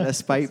again, Yeah. a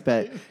spite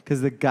bet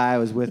because the guy I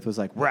was with was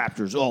like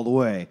Raptors all the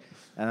way,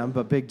 and I'm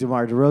a big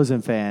DeMar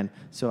DeRozan fan,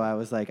 so I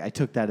was like, I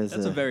took that as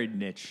That's a very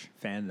niche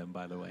fandom,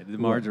 by the way.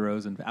 DeMar What?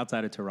 DeRozan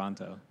outside of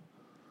Toronto.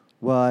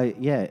 well,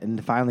 yeah,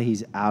 and finally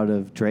he's out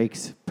of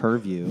Drake's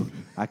purview.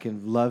 I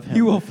can love him.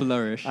 He will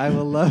flourish. I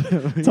will love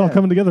him. It's all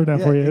coming together now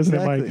Yeah, for you, isn't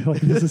exactly. it, Mike?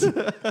 Like, this is,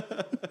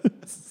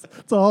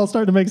 it's all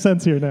starting to make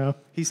sense here now.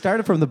 He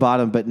started from the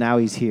bottom, but now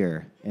he's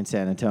here in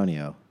San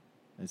Antonio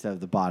instead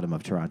of the bottom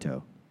of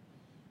Toronto,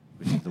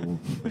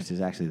 which is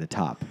actually the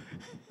top,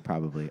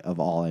 probably, of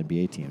all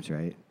NBA teams,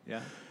 right?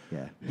 Yeah.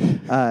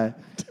 Yeah.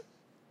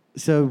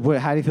 So,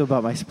 how do you feel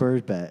about my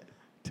Spurs bet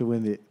to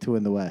win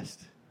the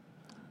West?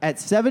 At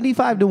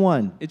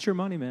 75-1. It's your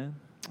money, man.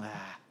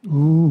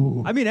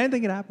 Ooh. I mean,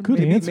 anything can happen. Good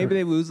maybe, answer. maybe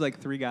they lose like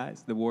 3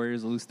 guys. The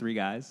Warriors lose 3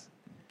 guys.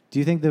 Do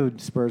you think the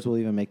Spurs will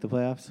even make the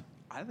playoffs?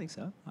 I think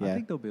so. Yeah. I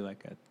think they'll be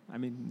like a. I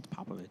mean, it's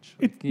Popovich.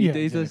 Yeah,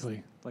 he's just,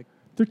 exactly. like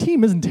Their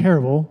team isn't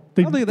terrible.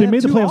 They No, they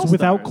made have the 2 playoffs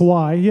without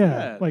all-stars. Kawhi.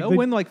 Yeah. Like they'll they-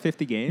 win like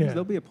 50 games. Yeah.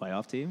 They'll be a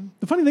playoff team.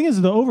 The funny thing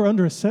is, the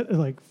over-under is set at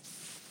like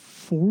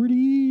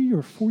 40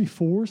 or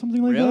 44 or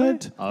something like Really?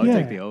 that. Oh, I'll yeah.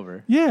 take the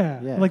over.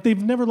 Yeah. Yeah. Like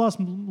they've never lost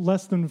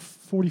less than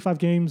 45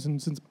 games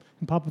since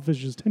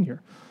Popovich's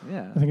tenure.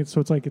 Yeah. I think it's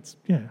I'll it's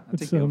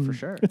take the over for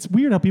sure. It's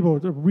weird how people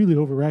are really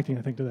overreacting.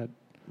 I think to that.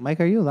 Mike,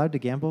 are you allowed to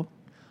gamble?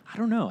 I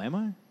don't know. Am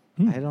I?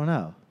 I don't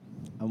know.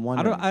 I'm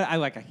wondering.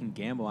 I can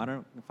gamble. I don't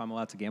know if I'm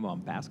allowed to gamble on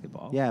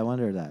basketball. Yeah, I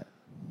wonder that.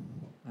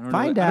 I don't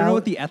Find know, out. I don't know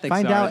what the ethics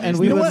find are. out, of and these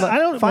we You know would what? I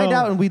don't- find well,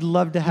 out, and we'd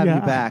love to have yeah.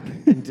 you back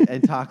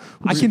and talk.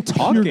 I can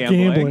talk Pure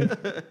gambling.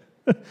 gambling.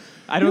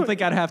 I don't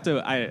think I'd have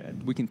to.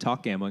 We can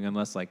talk gambling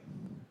unless like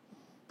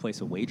place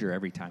a wager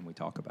every time we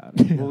talk about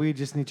it. Well, we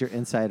just need your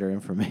insider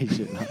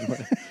information.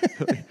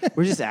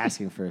 We're just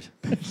asking for.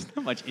 There's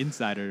not much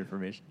insider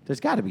information. There's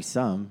got to be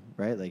some,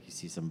 right? Like you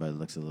see somebody that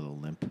looks a little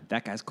limp.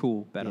 That guy's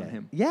cool. Bet yeah. on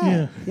him.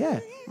 Yeah.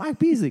 Mike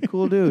Beasley,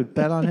 cool dude.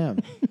 Bet on him.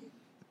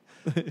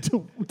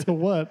 to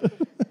what?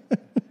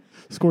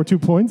 Score 2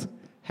 points?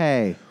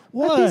 Hey,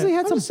 What? Mike Beasley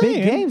had I'm some just big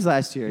saying. games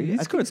last year. He I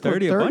think scored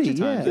 30 a bunch of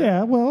times.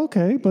 Yeah, well,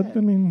 okay, but I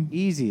mean,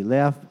 Easy.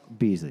 Lay off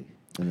Beasley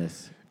in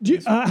this.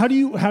 how do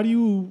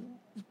you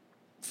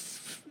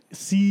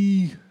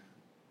see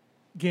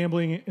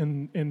gambling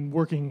and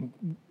working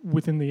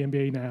within the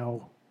NBA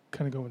now,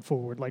 kind of going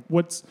forward? Like,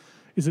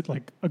 is it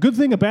like a good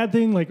thing, a bad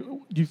thing? Like,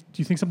 do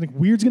you think something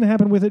weird's going to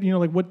happen with it? You know,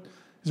 like what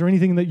is there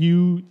anything that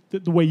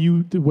the way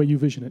you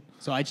vision it?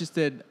 So I just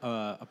did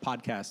a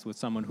podcast with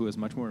someone who is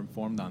much more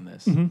informed on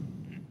this.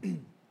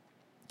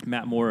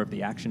 Matt Moore of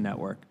the Action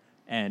Network,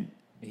 and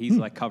he's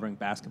like covering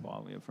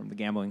basketball from the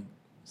gambling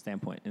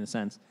standpoint in a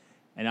sense.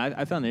 And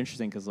I found it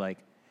interesting because like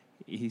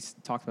he's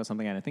talked about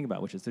something I didn't think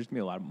about, which is there's gonna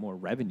be a lot more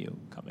revenue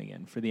coming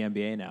in for the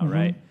NBA now,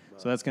 right?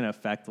 So that's gonna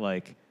affect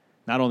like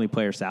not only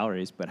player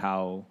salaries but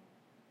how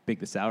big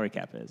the salary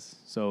cap is.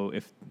 So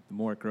if the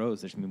more it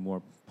grows, there's gonna be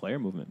more player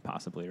movement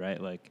possibly, right?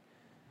 Like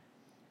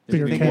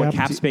there's gonna be more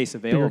cap space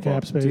available. Bigger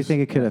cap space. Do you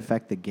think it could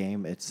affect the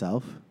game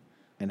itself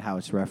and how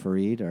it's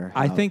refereed? Or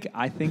I how- think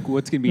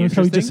what's gonna be Notice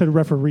how he interesting. just said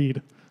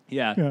refereed.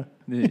 Yeah.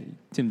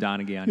 Tim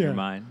Donaghy on Yeah. your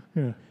mind.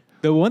 Yeah.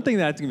 The one thing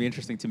that's gonna be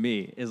interesting to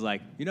me is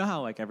like, you know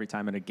how like every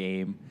time at a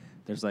game,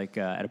 there's like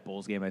at a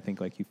Bulls game, I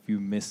think like if you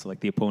miss like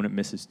the opponent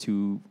misses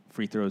 2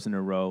 free throws in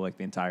a row, like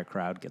the entire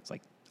crowd gets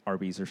like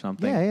Arby's or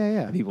something. Yeah.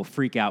 And people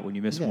freak out when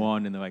you miss Yeah.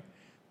 one, and they're like,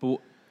 but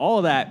all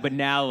of that, but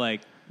now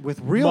like with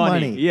real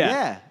money.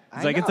 yeah.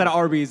 It's I like know. instead of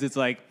Arby's, it's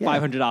like Yeah.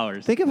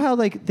 $500. Think of how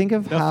the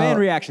how fan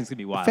reaction's gonna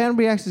be wild. fan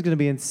reaction is going to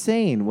be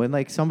insane when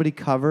like somebody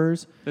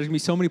covers. There's gonna be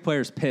so many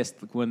players pissed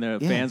when the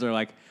Yeah. fans are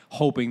like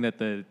hoping that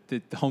the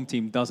home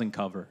team doesn't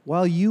cover.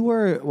 While you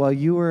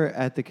were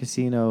at the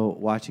casino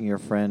watching your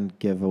friend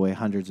give away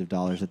hundreds of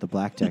dollars at the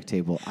blackjack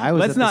table, I was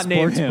Let's at not the name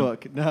sports him.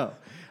 book. No,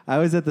 I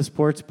was at the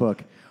sports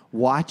book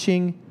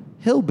watching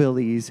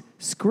hillbillies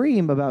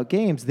scream about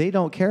games they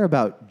don't care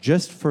about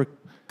just for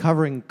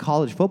covering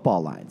college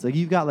football lines. Like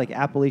you've got like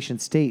Appalachian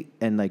State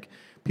and like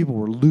people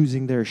were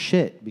losing their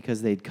shit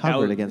because they'd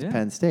covered against yeah.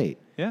 Penn State.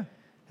 Yeah.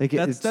 Like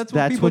That's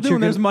what people do you're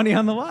when there's gonna- money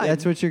on the line.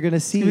 That's what you're going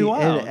to see gonna in be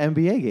wild.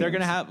 NBA games. They're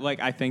going to have,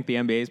 like, I think the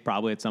NBA is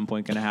probably at some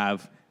point going to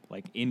have,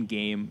 like,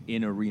 in-game,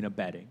 in-arena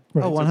betting.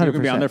 Right. Oh, So they're going to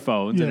be 100%. on their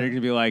phones, Yeah. and they're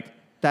going to be like,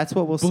 That's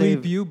what will bleep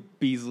save you,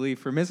 Beasley,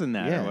 for missing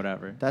that or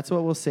whatever. That's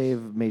what will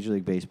save Major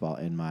League Baseball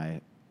in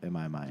my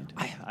mind.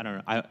 I don't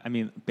know. I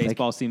mean,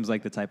 baseball seems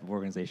like the type of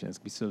organization that's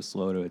going to be so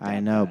slow to adapt. I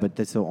know, that. but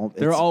that's so.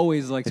 They're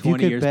always, like, if you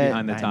 20 could years bet-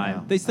 behind the I time.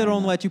 know, They still I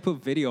don't know. let you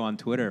put video on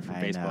Twitter for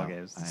I baseball know,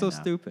 games. I It's so know.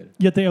 stupid.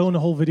 Yet they own a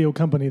whole video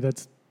company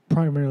that's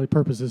primarily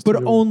purposes But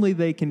to only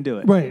they can do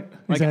it. right.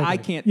 Like, exactly. I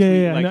can't Yeah,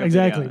 tweet yeah, like no, a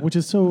exactly. video. Which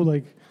is so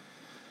like,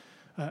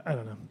 I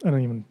don't know. I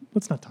don't even.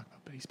 Let's not talk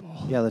about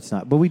baseball. Yeah, let's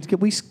not. But we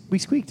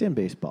squeaked in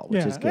baseball,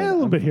 which yeah, is good. a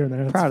little I'm bit here and there.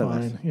 That's proud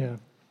fine. of us. Yeah.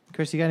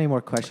 Chris, you got any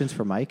more questions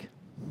for Mike?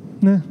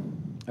 Nah.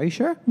 Are you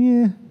sure?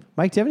 Yeah.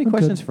 Mike, do you have any I'm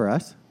questions good. for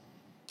us?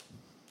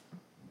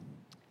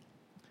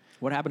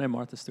 What happened at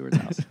Martha Stewart's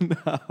house?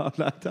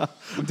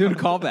 I'm doing a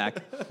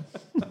callback.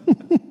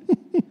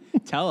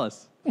 Tell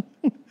us.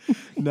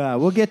 No,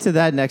 we'll get to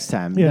that next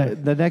time. Yeah.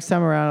 The next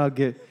time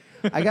around,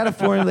 I got to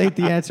formulate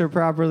the answer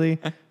properly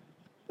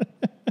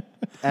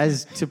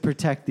as to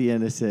protect the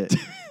innocent.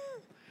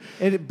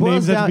 It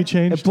boils Names have to down. be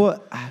changed?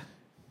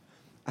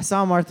 I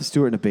saw Martha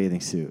Stewart in a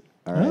bathing suit.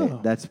 All right, Oh.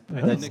 that's I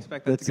that's didn't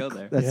expect that to that's go the-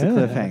 there. That's Yeah,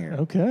 the cliffhanger.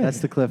 okay. That's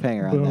the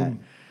cliffhanger on Boom.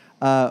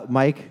 that.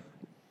 Mike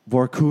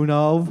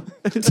Vorkunov.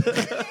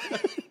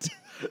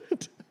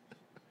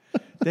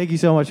 Thank you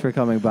so much for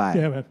coming by.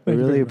 Yeah, man. I Thank you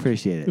really very much.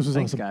 appreciate it. This was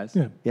Thanks, awesome. guys.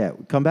 Yeah. Yeah,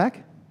 come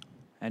back.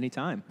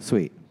 Anytime.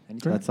 Sweet.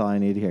 Anytime. That's all I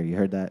need to hear. You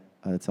heard that?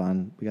 It's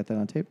on. We got that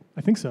on tape.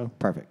 I think so.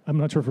 Perfect. I'm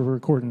not sure if we're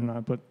recording or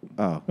not, but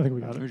Oh, I think we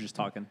got We were it. just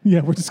talking.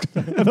 Yeah, we're just.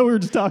 I thought we were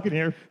just talking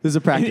here. this is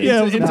a practice.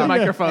 Yeah, it was into about-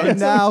 microphones. And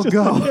now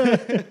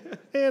go.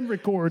 And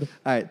record.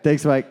 All right.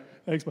 Thanks, Mike.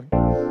 Thanks, Mike.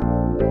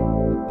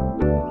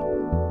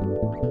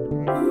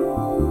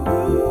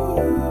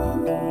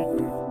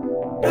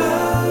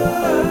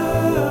 Ah